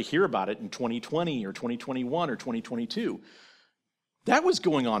started to hear about it in 2020 or 2021 or 2022. That was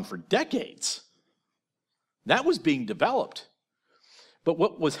going on for decades. That was being developed. But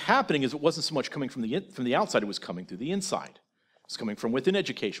what was happening is it wasn't so much coming from the outside, it was coming through the inside. It was coming from within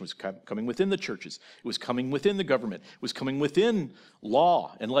education, it was coming within the churches, it was coming within the government, it was coming within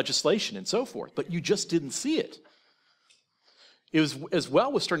law and legislation and so forth, but you just didn't see it. It was as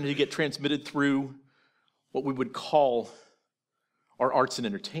well was starting to get transmitted through what we would call our arts and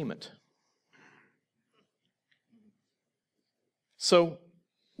entertainment. So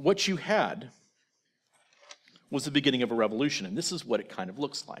what you had was the beginning of a revolution, and this is what it kind of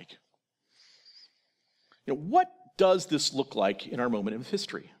looks like. You know, what does this look like in our moment of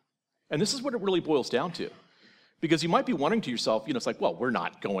history? And this is what it really boils down to. Because you might be wondering to yourself, it's like, well, we're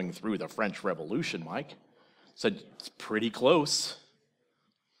not going through the French Revolution, Mike. Said it's pretty close.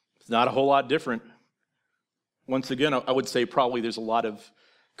 It's not a whole lot different. Once again, I would say probably there's a lot of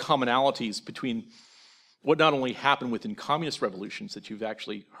commonalities between what not only happened within communist revolutions that you've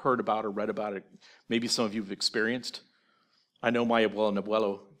actually heard about or read about it, maybe some of you have experienced. I know my abuelo and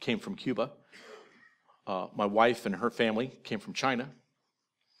abuelo came from Cuba. My wife and her family came from China.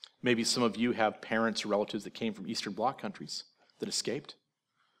 Maybe some of you have parents or relatives that came from Eastern Bloc countries that escaped.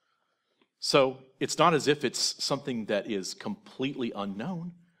 So it's not as if it's something that is completely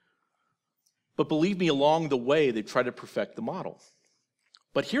unknown. But believe me, along the way, they try to perfect the model.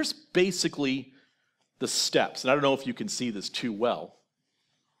 But here's basically the steps, and I don't know if you can see this too well.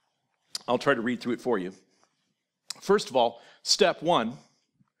 I'll try to read through it for you. First of all, step one,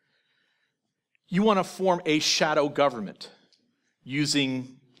 you want to form a shadow government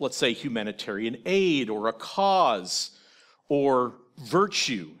using, let's say, humanitarian aid or a cause or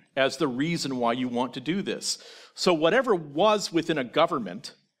virtue as the reason why you want to do this. So whatever was within a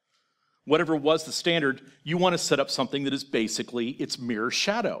government, whatever was the standard, you want to set up something that is basically its mirror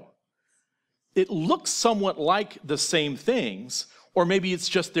shadow. It looks somewhat like the same things, or maybe it's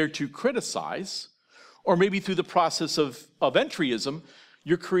just there to criticize, or maybe through the process of entryism,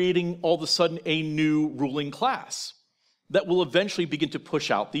 you're creating all of a sudden a new ruling class that will eventually begin to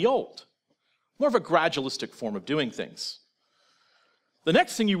push out the old. More of a gradualistic form of doing things. The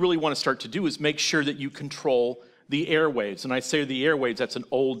next thing you really want to start to do is make sure that you control the airwaves. And I say the airwaves, that's an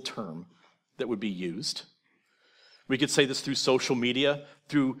old term that would be used. We could say this through social media,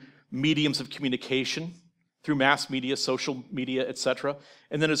 through mediums of communication, through mass media, social media, etc.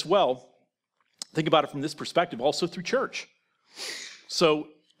 And then as well, think about it from this perspective, also through church. So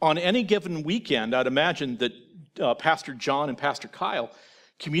on any given weekend, I'd imagine that Pastor John and Pastor Kyle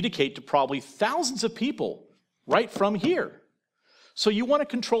communicate to probably thousands of people right from here. So you want to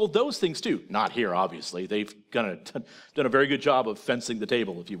control those things too. Not here, obviously. They've done a very good job of fencing the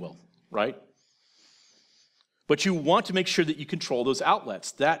table, if you will, right? But you want to make sure that you control those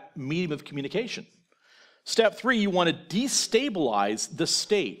outlets, that medium of communication. Step three, you want to destabilize the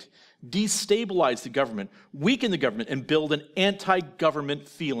state, destabilize the government, weaken the government, and build an anti-government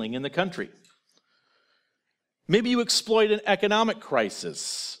feeling in the country. Maybe you exploit an economic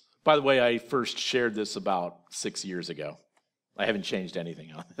crisis. By the way, I first shared this about 6 years ago. I haven't changed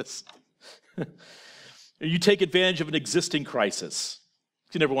anything on this. You take advantage of an existing crisis.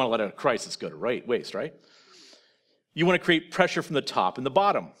 You never want to let a crisis go to waste, right? You want to create pressure from the top and the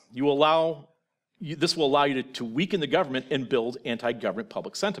bottom. This will allow you to weaken the government and build anti-government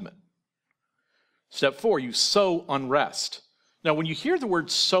public sentiment. Step four, you sow unrest. Now, when you hear the word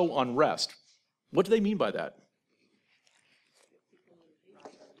sow unrest, what do they mean by that?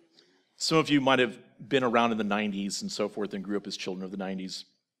 Some of you might have been around in the 90s and so forth and grew up as children of the 90s.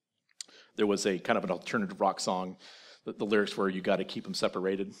 There was a kind of an alternative rock song that the lyrics were, "You got to keep them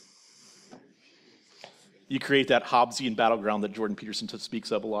separated." You create that Hobbesian battleground that Jordan Peterson speaks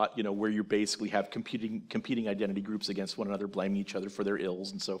of a lot, where you basically have competing identity groups against one another, blaming each other for their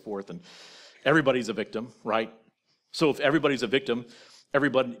ills and so forth, and everybody's a victim, right? So if everybody's a victim,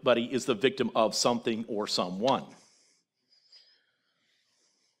 everybody is the victim of something or someone.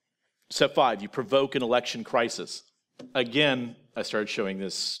 Step 5, you provoke an election crisis. Again, I started showing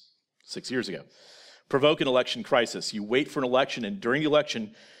this 6 years ago. Provoke an election crisis. You wait for an election, and during the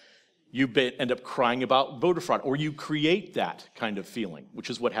election, you end up crying about voter fraud, or you create that kind of feeling, which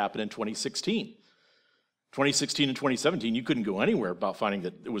is what happened in 2016. 2016 and 2017, you couldn't go anywhere about finding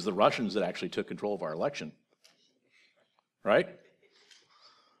that it was the Russians that actually took control of our election, right?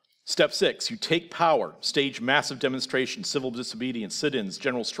 Step 6, you take power, stage massive demonstrations, civil disobedience, sit-ins,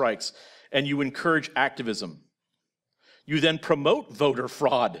 general strikes, and you encourage activism. You then promote voter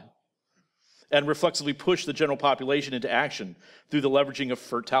fraud and reflexively push the general population into action through the leveraging of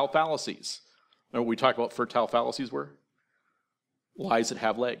fertile fallacies. Remember what we talked about fertile fallacies were? Lies that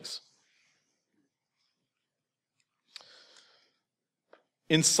have legs.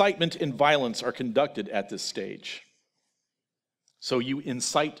 Incitement and violence are conducted at this stage. So you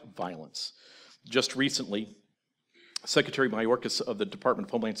incite violence. Just recently, Secretary Mayorkas of the Department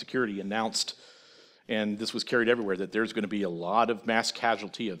of Homeland Security announced, and this was carried everywhere, that there's going to be a lot of mass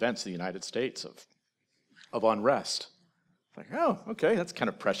casualty events in the United States of unrest. Like, oh, okay, that's kind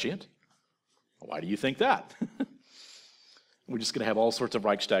of prescient. Why do you think that? We're just going to have all sorts of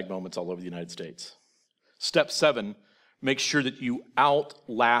Reichstag moments all over the United States. Step 7, make sure that you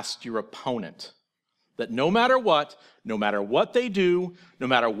outlast your opponent. That no matter what they do, no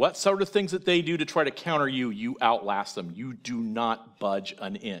matter what sort of things that they do to try to counter you, you outlast them. You do not budge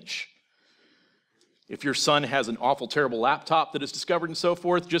an inch. If your son has an awful, terrible laptop that is discovered and so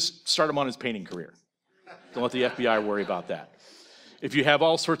forth, just start him on his painting career. Don't let the FBI worry about that. If you have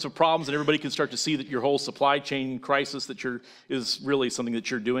all sorts of problems and everybody can start to see that your whole supply chain crisis is really something that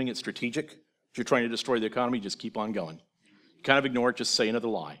you're doing, it's strategic, if you're trying to destroy the economy, just keep on going. You kind of ignore it, just say another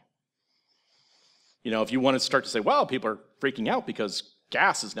lie. If you want to start to say, well, people are freaking out because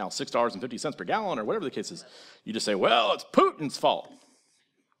gas is now $6.50 per gallon or whatever the case is, you just say, well, it's Putin's fault.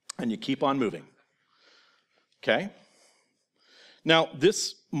 And you keep on moving. Okay? Now,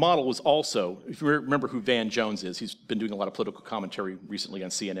 this model was also, if you remember who Van Jones is, he's been doing a lot of political commentary recently on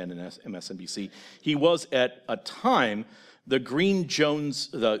CNN and MSNBC. He was at a time the Green Jobs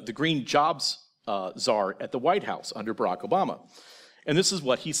czar at the White House under Barack Obama. And this is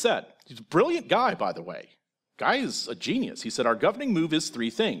what he said. He's a brilliant guy, by the way. Guy is a genius. He said, our governing move is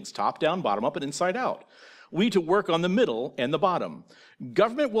 3 things, top down, bottom up, and inside out. We need to work on the middle and the bottom.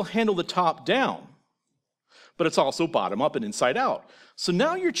 Government will handle the top down, but it's also bottom up and inside out. So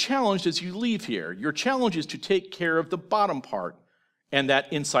now you're challenged as you leave here. Your challenge is to take care of the bottom part and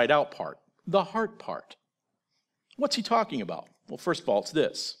that inside out part, the heart part. What's he talking about? Well, first of all, it's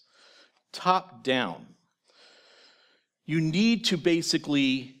this. Top down. You need to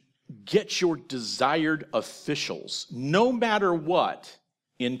basically get your desired officials, no matter what,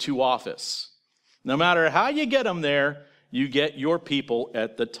 into office. No matter how you get them there, you get your people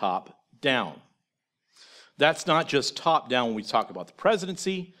at the top down. That's not just top down when we talk about the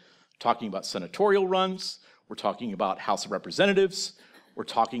presidency, talking about senatorial runs, we're talking about House of Representatives, we're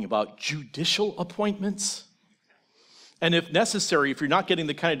talking about judicial appointments. And if necessary, if you're not getting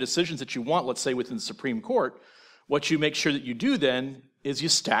the kind of decisions that you want, let's say within the Supreme Court, what you make sure that you do then is you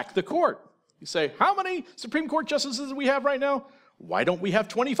stack the court. You say, how many Supreme Court justices do we have right now? Why don't we have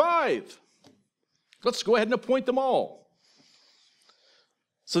 25? Let's go ahead and appoint them all.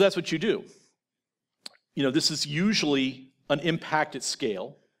 So that's what you do. This is usually an impact at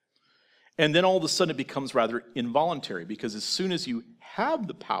scale. And then all of a sudden it becomes rather involuntary, because as soon as you have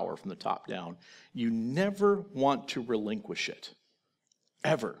the power from the top down, you never want to relinquish it,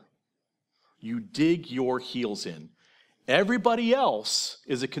 ever. You dig your heels in. Everybody else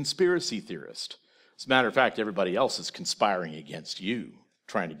is a conspiracy theorist. As a matter of fact, everybody else is conspiring against you,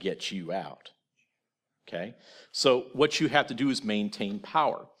 trying to get you out. Okay? So what you have to do is maintain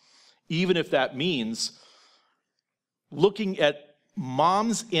power, even if that means looking at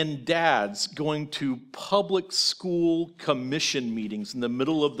moms and dads going to public school commission meetings in the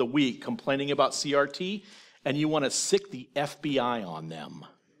middle of the week complaining about CRT, and you want to sick the FBI on them.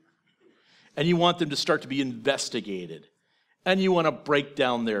 And you want them to start to be investigated. And you want to break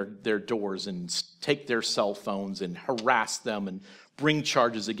down their doors and take their cell phones and harass them and bring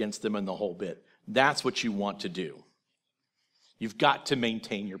charges against them and the whole bit. That's what you want to do. You've got to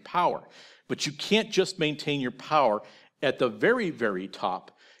maintain your power. But you can't just maintain your power at the very, very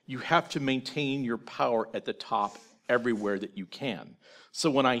top. You have to maintain your power at the top everywhere that you can. So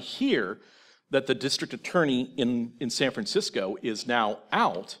when I hear that the district attorney in San Francisco is now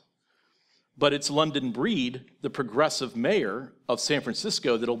out, but it's London Breed, the progressive mayor of San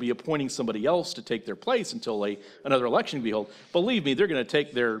Francisco, that'll be appointing somebody else to take their place until another election can be held. Believe me, they're going to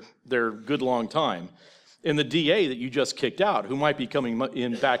take their good long time. And the DA that you just kicked out, who might be coming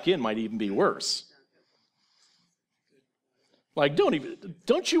back in, might even be worse. Like,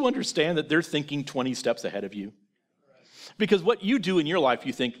 don't you understand that they're thinking 20 steps ahead of you? Because what you do in your life,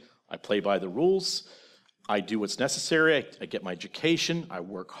 you think, I play by the rules, I do what's necessary, I get my education, I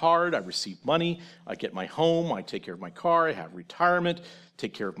work hard, I receive money, I get my home, I take care of my car, I have retirement,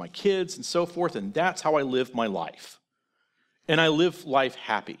 take care of my kids, and so forth, and that's how I live my life. And I live life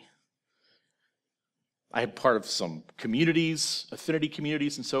happy. I am part of some communities, affinity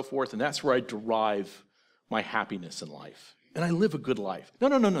communities, and so forth, and that's where I derive my happiness in life. And I live a good life. No,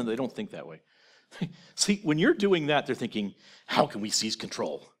 they don't think that way. See, when you're doing that, they're thinking, how can we seize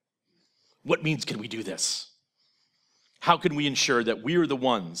control? What means can we do this? How can we ensure that we are the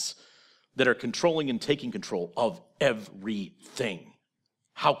ones that are controlling and taking control of everything?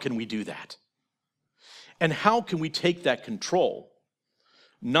 How can we do that? And how can we take that control,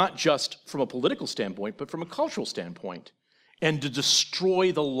 not just from a political standpoint, but from a cultural standpoint, and to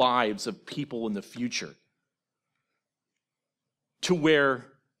destroy the lives of people in the future to where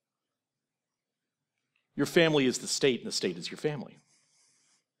your family is the state and the state is your family?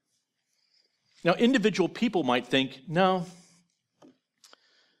 Now, individual people might think, no,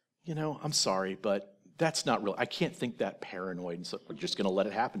 I'm sorry, but that's not real. I can't think that paranoid, and so we're just going to let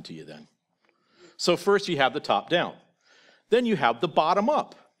it happen to you then. So first you have the top down. Then you have the bottom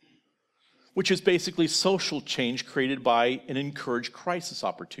up, which is basically social change created by an encouraged crisis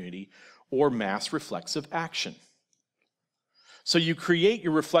opportunity or mass reflexive action. So you create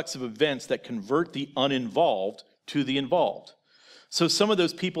your reflexive events that convert the uninvolved to the involved. So some of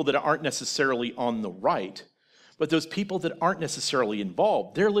those people that aren't necessarily on the right, but those people that aren't necessarily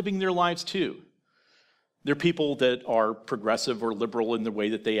involved, they're living their lives too. They're people that are progressive or liberal in the way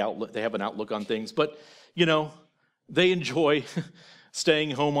that they have an outlook on things, but they enjoy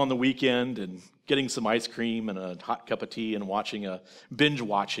staying home on the weekend and getting some ice cream and a hot cup of tea and binge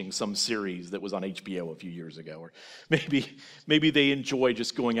watching some series that was on HBO a few years ago. Or maybe they enjoy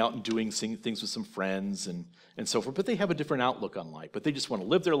just going out and doing things with some friends and so forth, but they have a different outlook on life. But they just want to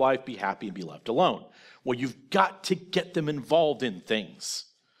live their life, be happy, and be left alone. Well, you've got to get them involved in things.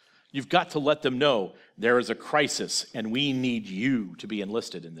 You've got to let them know there is a crisis and we need you to be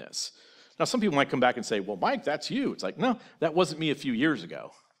enlisted in this. Now, some people might come back and say, well, Mike, that's you. It's like, no, that wasn't me a few years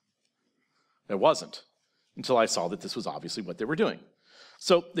ago. It wasn't, until I saw that this was obviously what they were doing.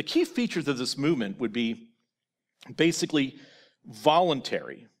 So the key features of this movement would be basically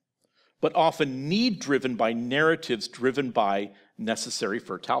voluntary, but often need-driven by narratives driven by necessary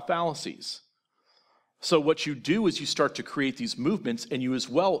fertile fallacies. So what you do is you start to create these movements, and you as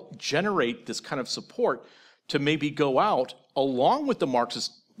well generate this kind of support to maybe go out along with the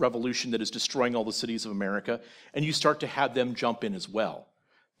Marxist revolution that is destroying all the cities of America, and you start to have them jump in as well,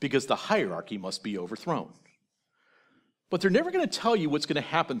 because the hierarchy must be overthrown. But they're never going to tell you what's going to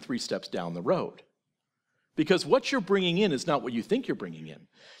happen 3 steps down the road, because what you're bringing in is not what you think you're bringing in.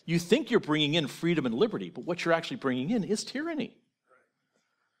 You think you're bringing in freedom and liberty, but what you're actually bringing in is tyranny.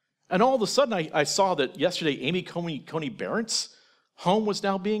 And all of a sudden, I saw that yesterday Amy Coney Barrett's home was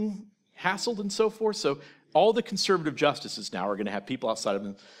now being hassled and so forth. So all the conservative justices now are going to have people outside of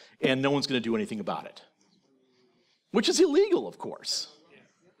them, and no one's going to do anything about it, which is illegal, of course.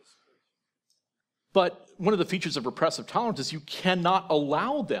 But one of the features of repressive tolerance is you cannot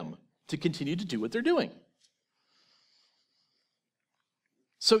allow them to continue to do what they're doing.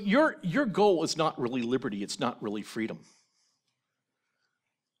 So your goal is not really liberty, it's not really freedom.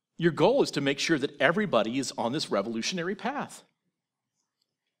 Your goal is to make sure that everybody is on this revolutionary path.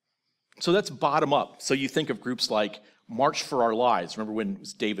 So that's bottom up. So you think of groups like March for Our Lives. Remember when it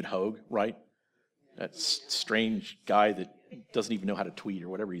was David Hogue, right? That strange guy that doesn't even know how to tweet or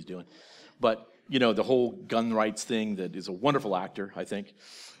whatever he's doing. But, the whole gun rights thing that is a wonderful actor, I think.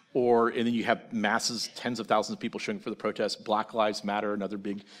 And then you have masses, tens of thousands of people showing for the protests. Black Lives Matter, another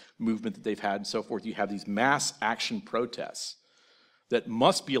big movement that they've had and so forth. You have these mass action protests that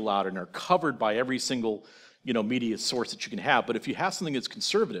must be allowed and are covered by every single, media source that you can have. But if you have something that's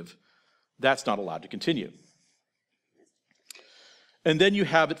conservative, that's not allowed to continue. And then you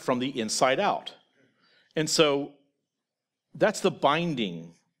have it from the inside out. And so that's the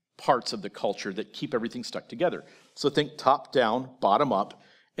binding parts of the culture that keep everything stuck together. So think top down, bottom up,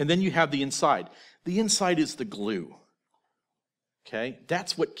 and then you have the inside. The inside is the glue. Okay?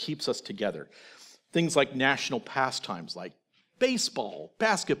 That's what keeps us together. Things like national pastimes like baseball,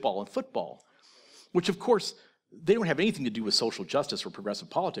 basketball, and football, which of course, they don't have anything to do with social justice or progressive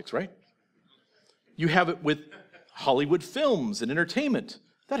politics, right? You have it with Hollywood films and entertainment.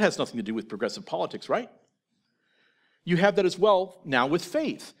 That has nothing to do with progressive politics, right? You have that as well now with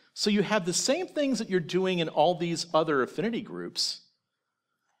faith. So you have the same things that you're doing in all these other affinity groups.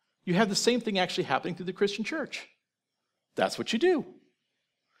 You have the same thing actually happening through the Christian church. That's what you do.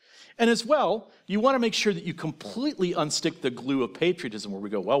 And as well, you want to make sure that you completely unstick the glue of patriotism where we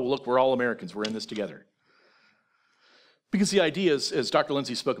go, well, look, we're all Americans. We're in this together. Because the idea is, as Dr.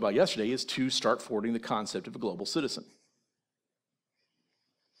 Lindsay spoke about yesterday, is to start forwarding the concept of a global citizen.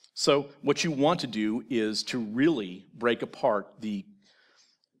 So what you want to do is to really break apart the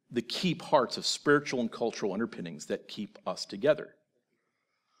key parts of spiritual and cultural underpinnings that keep us together.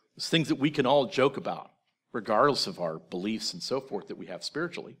 There's things that we can all joke about, regardless of our beliefs and so forth that we have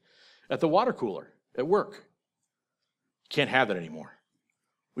spiritually. At the water cooler, at work. Can't have that anymore.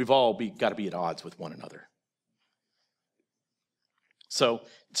 We've all got to be at odds with one another. So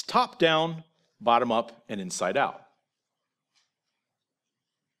it's top down, bottom up, and inside out.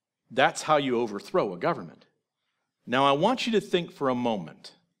 That's how you overthrow a government. Now I want you to think for a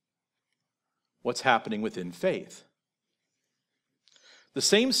moment what's happening within faith. The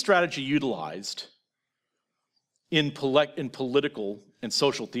same strategy utilized in political and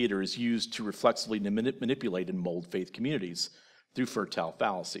social theater is used to reflexively manipulate and mold faith communities through fertile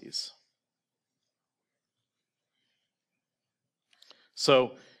fallacies.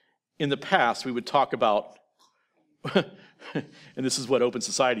 So in the past, we would talk about, and this is what Open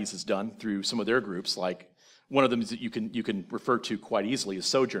Societies has done through some of their groups, like one of them is that you can refer to quite easily as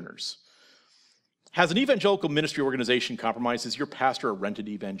sojourners. Has an evangelical ministry organization compromised? Is your pastor a rented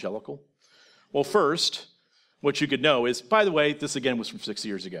evangelical? Well, first, what you could know is, by the way, this again was from 6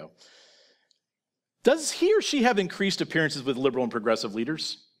 years ago. Does he or she have increased appearances with liberal and progressive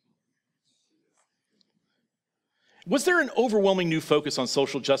leaders? Was there an overwhelming new focus on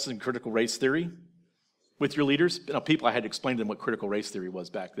social justice and critical race theory with your leaders? Now, people, I had to explain to them what critical race theory was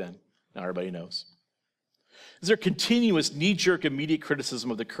back then. Now everybody knows. Is there continuous knee-jerk immediate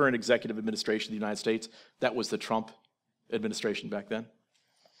criticism of the current executive administration of the United States? That was the Trump administration back then.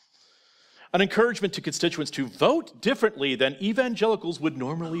 An encouragement to constituents to vote differently than evangelicals would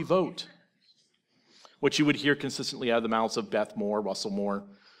normally vote, which you would hear consistently out of the mouths of Beth Moore, Russell Moore,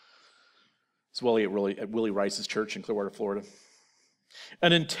 as well at Willie Rice's church in Clearwater, Florida.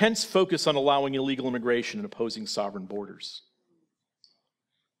 An intense focus on allowing illegal immigration and opposing sovereign borders.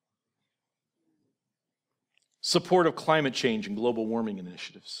 Support of climate change and global warming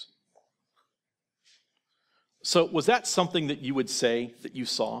initiatives. So was that something that you would say that you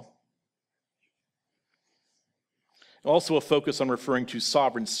saw? Also a focus on referring to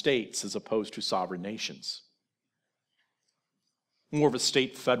sovereign states as opposed to sovereign nations. More of a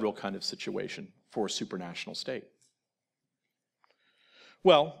state-federal kind of situation for a supranational state.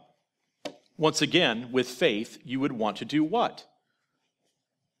 Well, once again, with faith, you would want to do what?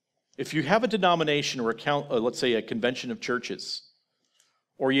 If you have a denomination or let's say a convention of churches,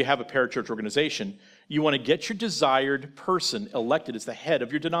 or you have a parachurch organization, you want to get your desired person elected as the head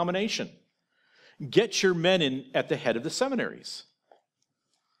of your denomination. Get your men in at the head of the seminaries.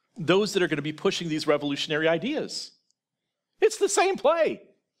 Those that are going to be pushing these revolutionary ideas. It's the same play.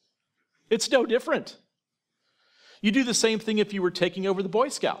 It's no different. You do the same thing if you were taking over the Boy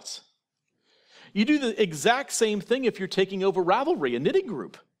Scouts. You do the exact same thing if you're taking over Ravelry, a knitting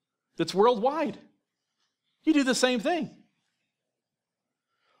group that's worldwide. You do the same thing.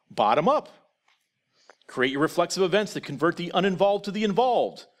 Bottom up. Create your reflexive events that convert the uninvolved to the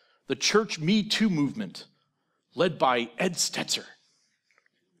involved. The Church Me Too movement, led by Ed Stetzer.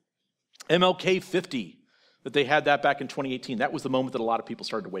 MLK 50, that they had that back in 2018. That was the moment that a lot of people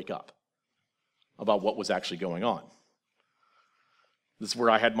started to wake up about what was actually going on. This is where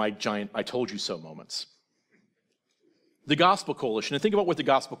I had my giant I told you so moments. The Gospel Coalition, and think about what the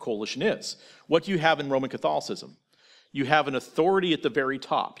Gospel Coalition is. What do you have in Roman Catholicism? You have an authority at the very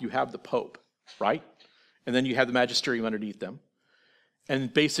top. You have the Pope, right? And then you have the magisterium underneath them.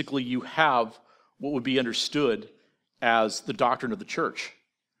 And basically you have what would be understood as the doctrine of the church.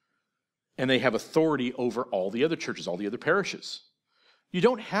 And they have authority over all the other churches, all the other parishes. You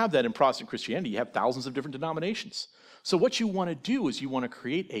don't have that in Protestant Christianity. You have thousands of different denominations. So what you want to do is you want to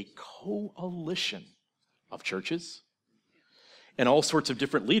create a coalition of churches and all sorts of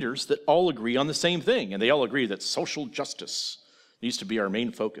different leaders that all agree on the same thing. And they all agree that social justice needs to be our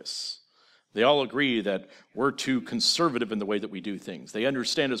main focus. They all agree that we're too conservative in the way that we do things. They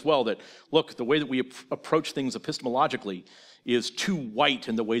understand as well that, look, the way that we approach things epistemologically is too white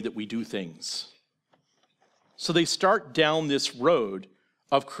in the way that we do things. So they start down this road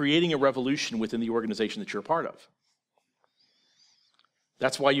of creating a revolution within the organization that you're a part of.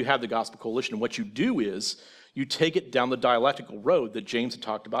 That's why you have the Gospel Coalition. And what you do is you take it down the dialectical road that James had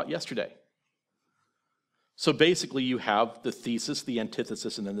talked about yesterday. So basically you have the thesis, the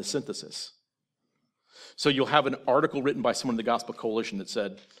antithesis, and then the synthesis. So you'll have an article written by someone in the Gospel Coalition that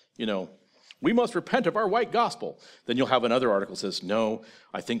said, we must repent of our white gospel. Then you'll have another article that says, no,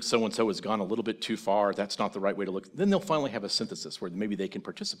 I think so-and-so has gone a little bit too far. That's not the right way to look. Then they'll finally have a synthesis where maybe they can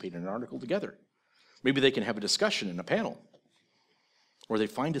participate in an article together. Maybe they can have a discussion in a panel. Or they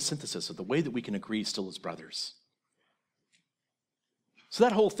find a synthesis of the way that we can agree still as brothers. So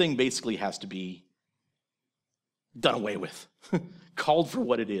that whole thing basically has to be done away with, called for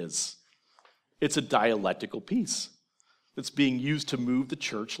what it is. It's a dialectical piece that's being used to move the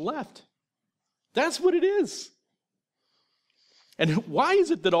church left. That's what it is. And why is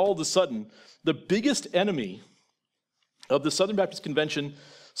it that all of a sudden the biggest enemy of the Southern Baptist Convention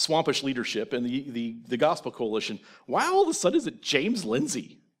swampish leadership and the Gospel Coalition, why all of a sudden is it James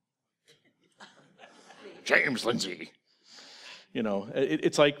Lindsay? James Lindsay.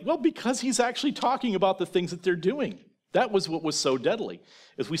 It's like, well, because he's actually talking about the things that they're doing. That was what was so deadly,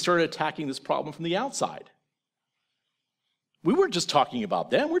 is we started attacking this problem from the outside. We weren't just talking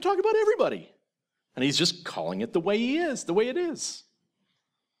about them, we're talking about everybody. And he's just calling it the way he is, the way it is.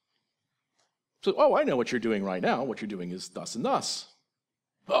 So, I know what you're doing right now. What you're doing is thus and thus.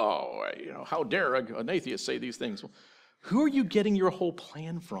 Oh, how dare an atheist say these things? Well, who are you getting your whole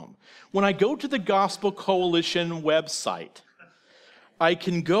plan from? When I go to the Gospel Coalition website, I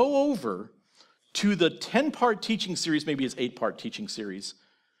can go over to the 10-part teaching series, maybe it's 8-part teaching series,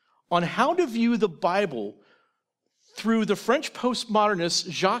 on how to view the Bible through the French postmodernists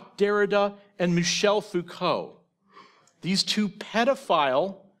Jacques Derrida and Michel Foucault. These two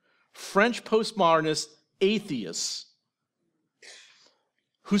pedophile French postmodernist atheists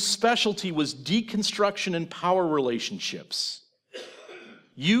whose specialty was deconstruction and power relationships.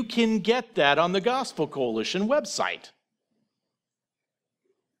 You can get that on the Gospel Coalition website.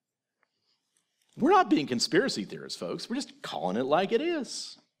 We're not being conspiracy theorists, folks. We're just calling it like it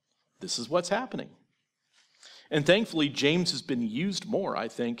is. This is what's happening. And thankfully, James has been used more, I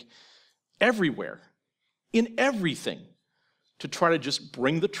think, everywhere, in everything, to try to just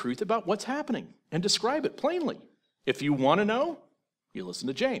bring the truth about what's happening and describe it plainly. If you want to know, you listen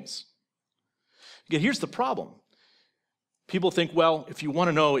to James. Again, here's the problem. People think, well, if you want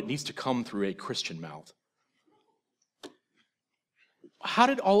to know, it needs to come through a Christian mouth. How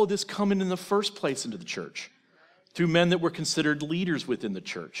did all of this come in the first place into the church? Through men that were considered leaders within the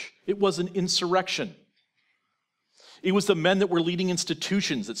church. It was an insurrection. It was the men that were leading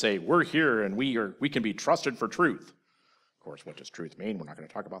institutions that say, we're here and we can be trusted for truth. Of course, what does truth mean? We're not going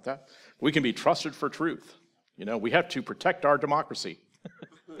to talk about that. We can be trusted for truth. We have to protect our democracy.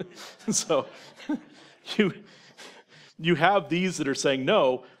 So you have these that are saying,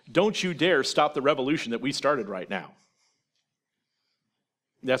 no, don't you dare stop the revolution that we started right now.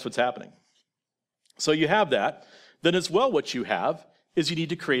 That's what's happening. So you have that. Then as well, what you have is you need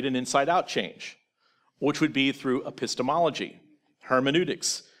to create an inside-out change, which would be through epistemology,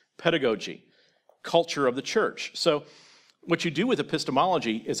 hermeneutics, pedagogy, culture of the church. So what you do with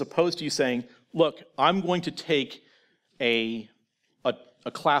epistemology is opposed to you saying, look, I'm going to take a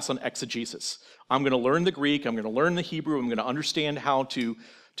class on exegesis. I'm going to learn the Greek, I'm going to learn the Hebrew, I'm going to understand how to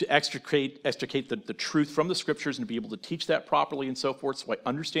extricate the truth from the scriptures and be able to teach that properly and so forth, so I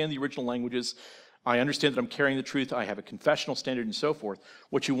understand the original languages. I understand that I'm carrying the truth. I have a confessional standard and so forth.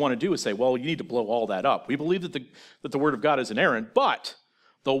 What you want to do is say, well, you need to blow all that up. We believe that the Word of God is inerrant, but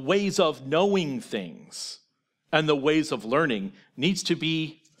the ways of knowing things and the ways of learning needs to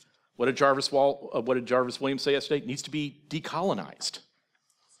be, what did Jarvis Williams say yesterday? It needs to be decolonized.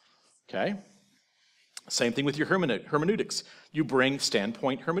 Okay? Same thing with your hermeneutics. You bring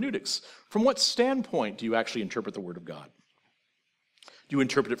standpoint hermeneutics. From what standpoint do you actually interpret the Word of God? Do you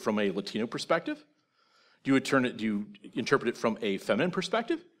interpret it from a Latino perspective? Do you interpret it from a feminine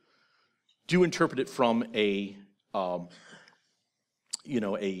perspective? Do you interpret it from an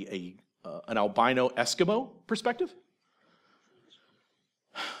albino Eskimo perspective?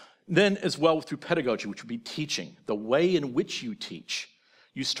 Then as well through pedagogy, which would be teaching, the way in which you teach,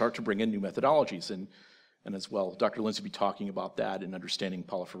 you start to bring in new methodologies. And as well, Dr. Lindsay will be talking about that in understanding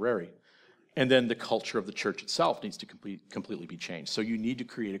Paulo Freire. And then the culture of the church itself needs to completely be changed. So you need to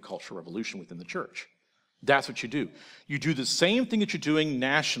create a cultural revolution within the church. That's what you do. You do the same thing that you're doing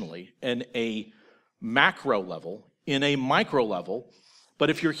nationally in a macro level, in a micro level, but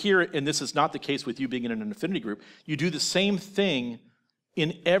if you're here, and this is not the case with you being in an affinity group, you do the same thing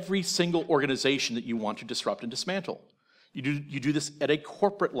in every single organization that you want to disrupt and dismantle. You do this at a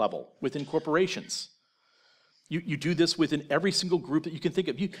corporate level, within corporations. You do this within every single group that you can think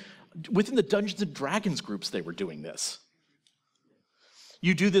of. Within the Dungeons and Dragons groups, they were doing this.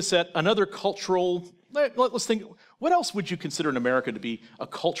 You do this at another cultural, let's think, what else would you consider in America to be a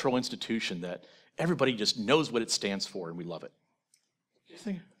cultural institution that everybody just knows what it stands for and we love it?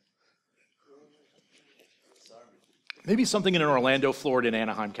 Maybe something in Orlando, Florida, and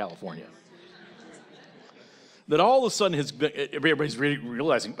Anaheim, California. That all of a sudden everybody's really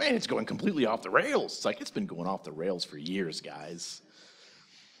realizing, man, it's going completely off the rails. It's like, it's been going off the rails for years, guys.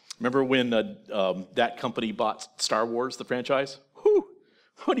 Remember when that company bought Star Wars, the franchise? Whew.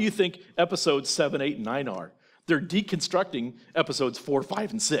 What do you think episodes 7, 8, and 9 are? They're deconstructing episodes 4,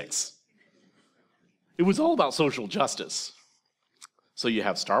 5, and 6. It was all about social justice. So you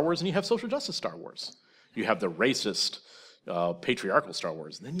have Star Wars and you have social justice Star Wars. You have the racist, patriarchal Star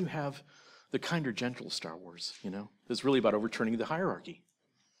Wars. And then you have the kinder, gentle Star Wars, It's really about overturning the hierarchy.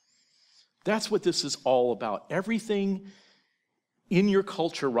 That's what this is all about. Everything in your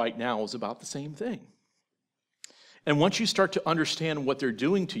culture right now is about the same thing. And once you start to understand what they're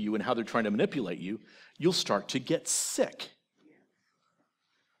doing to you and how they're trying to manipulate you, you'll start to get sick.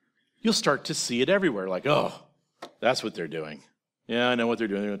 You'll start to see it everywhere, like, oh, that's what they're doing. Yeah, I know what they're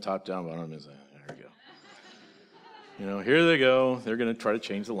doing. They're going to top down, bottom. There we go. Here they go. They're going to try to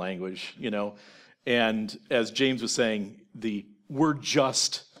change the language, And as James was saying, we're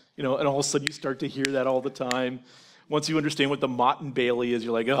just, and all of a sudden you start to hear that all the time. Once you understand what the Mott and Bailey is,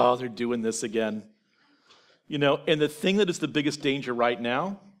 you're like, oh, they're doing this again. And the thing that is the biggest danger right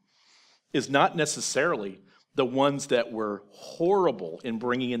now is not necessarily the ones that were horrible in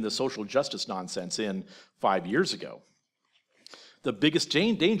bringing in the social justice nonsense in 5 years ago. The biggest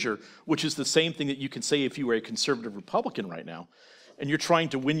danger, which is the same thing that you can say if you were a conservative Republican right now, and you're trying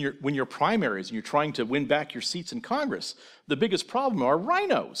to win your primaries, and you're trying to win back your seats in Congress, the biggest problem are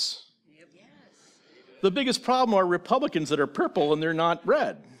rhinos. Yep. Yes. The biggest problem are Republicans that are purple and they're not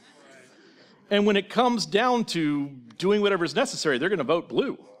red. And when it comes down to doing whatever's necessary, they're going to vote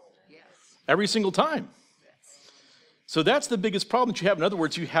blue. Yes. Every single time. Yes. So that's the biggest problem that you have. In other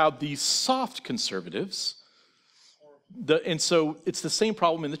words, you have these soft conservatives. And so it's the same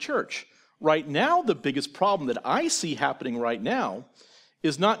problem in the church. Right now, the biggest problem that I see happening right now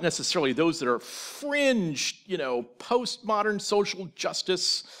is not necessarily those that are fringe, postmodern social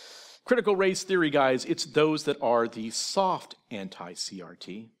justice, critical race theory guys. It's those that are the soft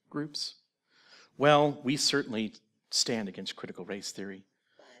anti-CRT groups. Well, we certainly stand against critical race theory,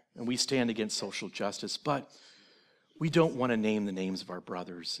 and we stand against social justice, but we don't want to name the names of our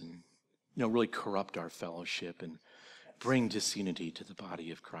brothers and, really corrupt our fellowship and bring disunity to the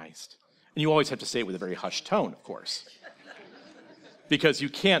body of Christ. And you always have to say it with a very hushed tone, of course, because you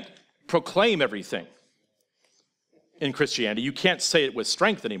can't proclaim everything in Christianity. You can't say it with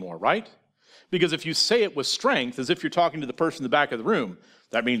strength anymore, right? Because if you say it with strength, as if you're talking to the person in the back of the room,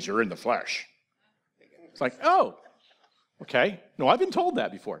 that means you're in the flesh. It's like, oh, okay. No, I've been told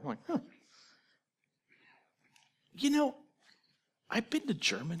that before. I'm like, huh. I've been to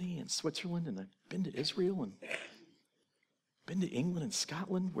Germany and Switzerland, and I've been to Israel, and been to England and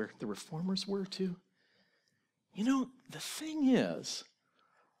Scotland, where the reformers were too. The thing is,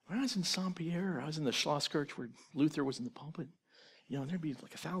 when I was in Saint-Pierre, I was in the Schlosskirche where Luther was in the pulpit, and there'd be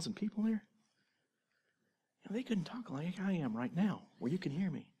like 1,000 people there. They couldn't talk like I am right now, where you can hear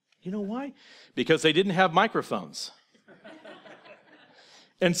me. You know why? Because they didn't have microphones.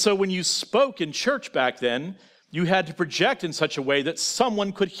 And so when you spoke in church back then, you had to project in such a way that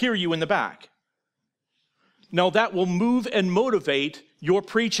someone could hear you in the back. Now that will move and motivate your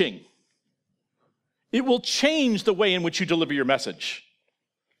preaching. It will change the way in which you deliver your message.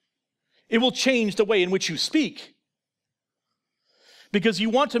 It will change the way in which you speak. Because you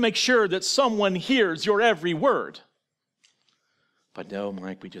want to make sure that someone hears your every word. But no,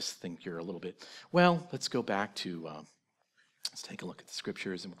 Mike, we just think you're a little bit, well, let's go back to, let's take a look at the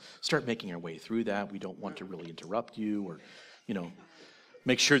scriptures and start making our way through that. We don't want to really interrupt you or,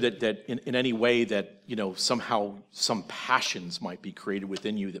 make sure that in any way that, somehow some passions might be created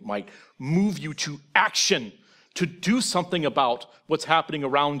within you that might move you to action, to do something about what's happening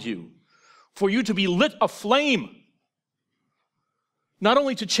around you, for you to be lit aflame. Not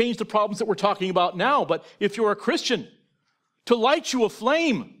only to change the problems that we're talking about now, but if you're a Christian, to light you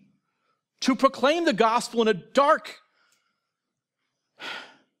aflame, to proclaim the gospel in a dark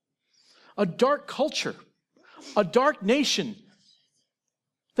culture a dark nation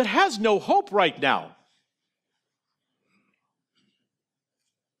that has no hope right now.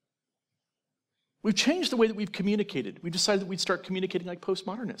 We've changed the way that we've communicated. We've decided that we'd start communicating like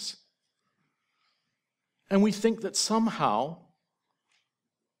postmodernists. And we think that somehow,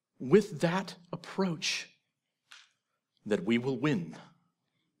 with that approach, that we will win.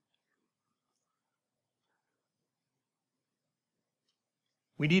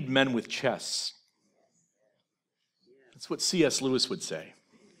 We need men with chests. That's what C.S. Lewis would say.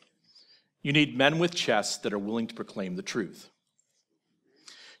 You need men with chests that are willing to proclaim the truth.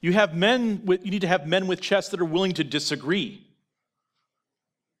 You need to have men with chests that are willing to disagree,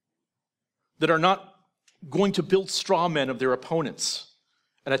 that are not going to build straw men of their opponents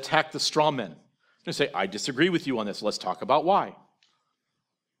and attack the straw men. They say, I disagree with you on this. Let's talk about why.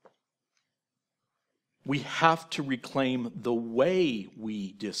 We have to reclaim the way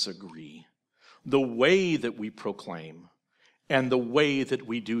we disagree, the way that we proclaim, and the way that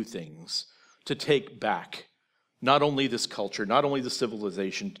we do things to take back not only this culture, not only the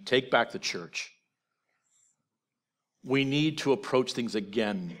civilization, to take back the church. We need to approach things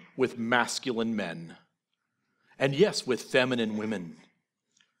again with masculine men. And yes, with feminine women.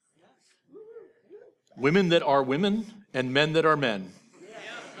 Women that are women and men that are men.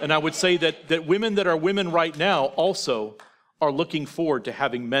 And I would say that women that are women right now also are looking forward to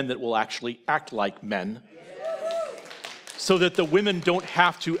having men that will actually act like men, so that the women don't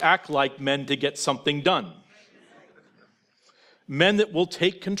have to act like men to get something done. Men that will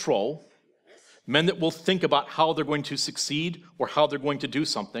take control, men that will think about how they're going to succeed or how they're going to do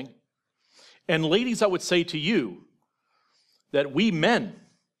something. And ladies, I would say to you that we men,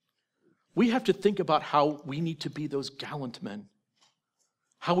 we have to think about how we need to be those gallant men,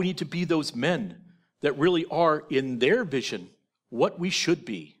 how we need to be those men that really are, in their vision, what we should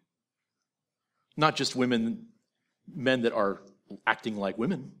be. Not just men that are acting like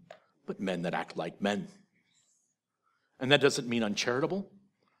women, but men that act like men. And that doesn't mean uncharitable.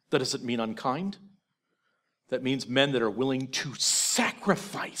 That doesn't mean unkind. That means men that are willing to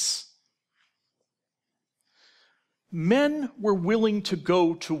sacrifice. Men were willing to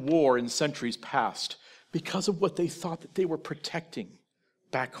go to war in centuries past because of what they thought that they were protecting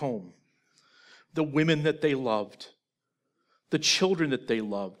back home. The women that they loved, the children that they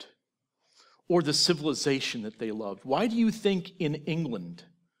loved, or the civilization that they loved. Why do you think in England,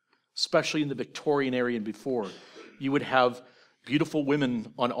 especially in the Victorian era and before, you would have beautiful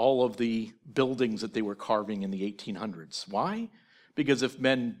women on all of the buildings that they were carving in the 1800s? Why? Because if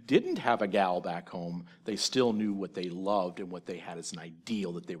men didn't have a gal back home, they still knew what they loved and what they had as an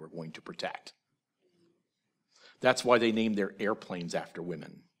ideal that they were going to protect. That's why they named their airplanes after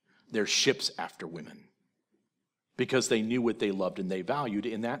women, their ships after women, because they knew what they loved and they valued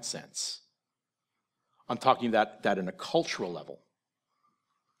in that sense. I'm talking that in a cultural level.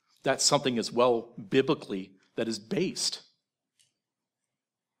 That's something as well biblically that is based.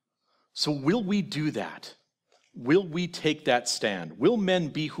 So will we do that? Will we take that stand? Will men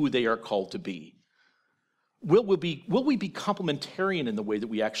be who they are called to be? Will we be complementarian in the way that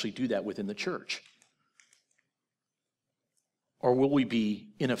we actually do that within the church? Or will we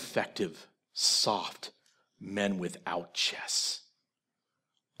be ineffective, soft men without chests?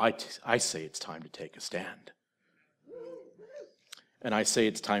 I say it's time to take a stand. And I say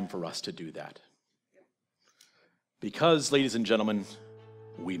it's time for us to do that. Because, ladies and gentlemen,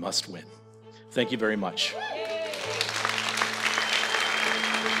 we must win. Thank you very much.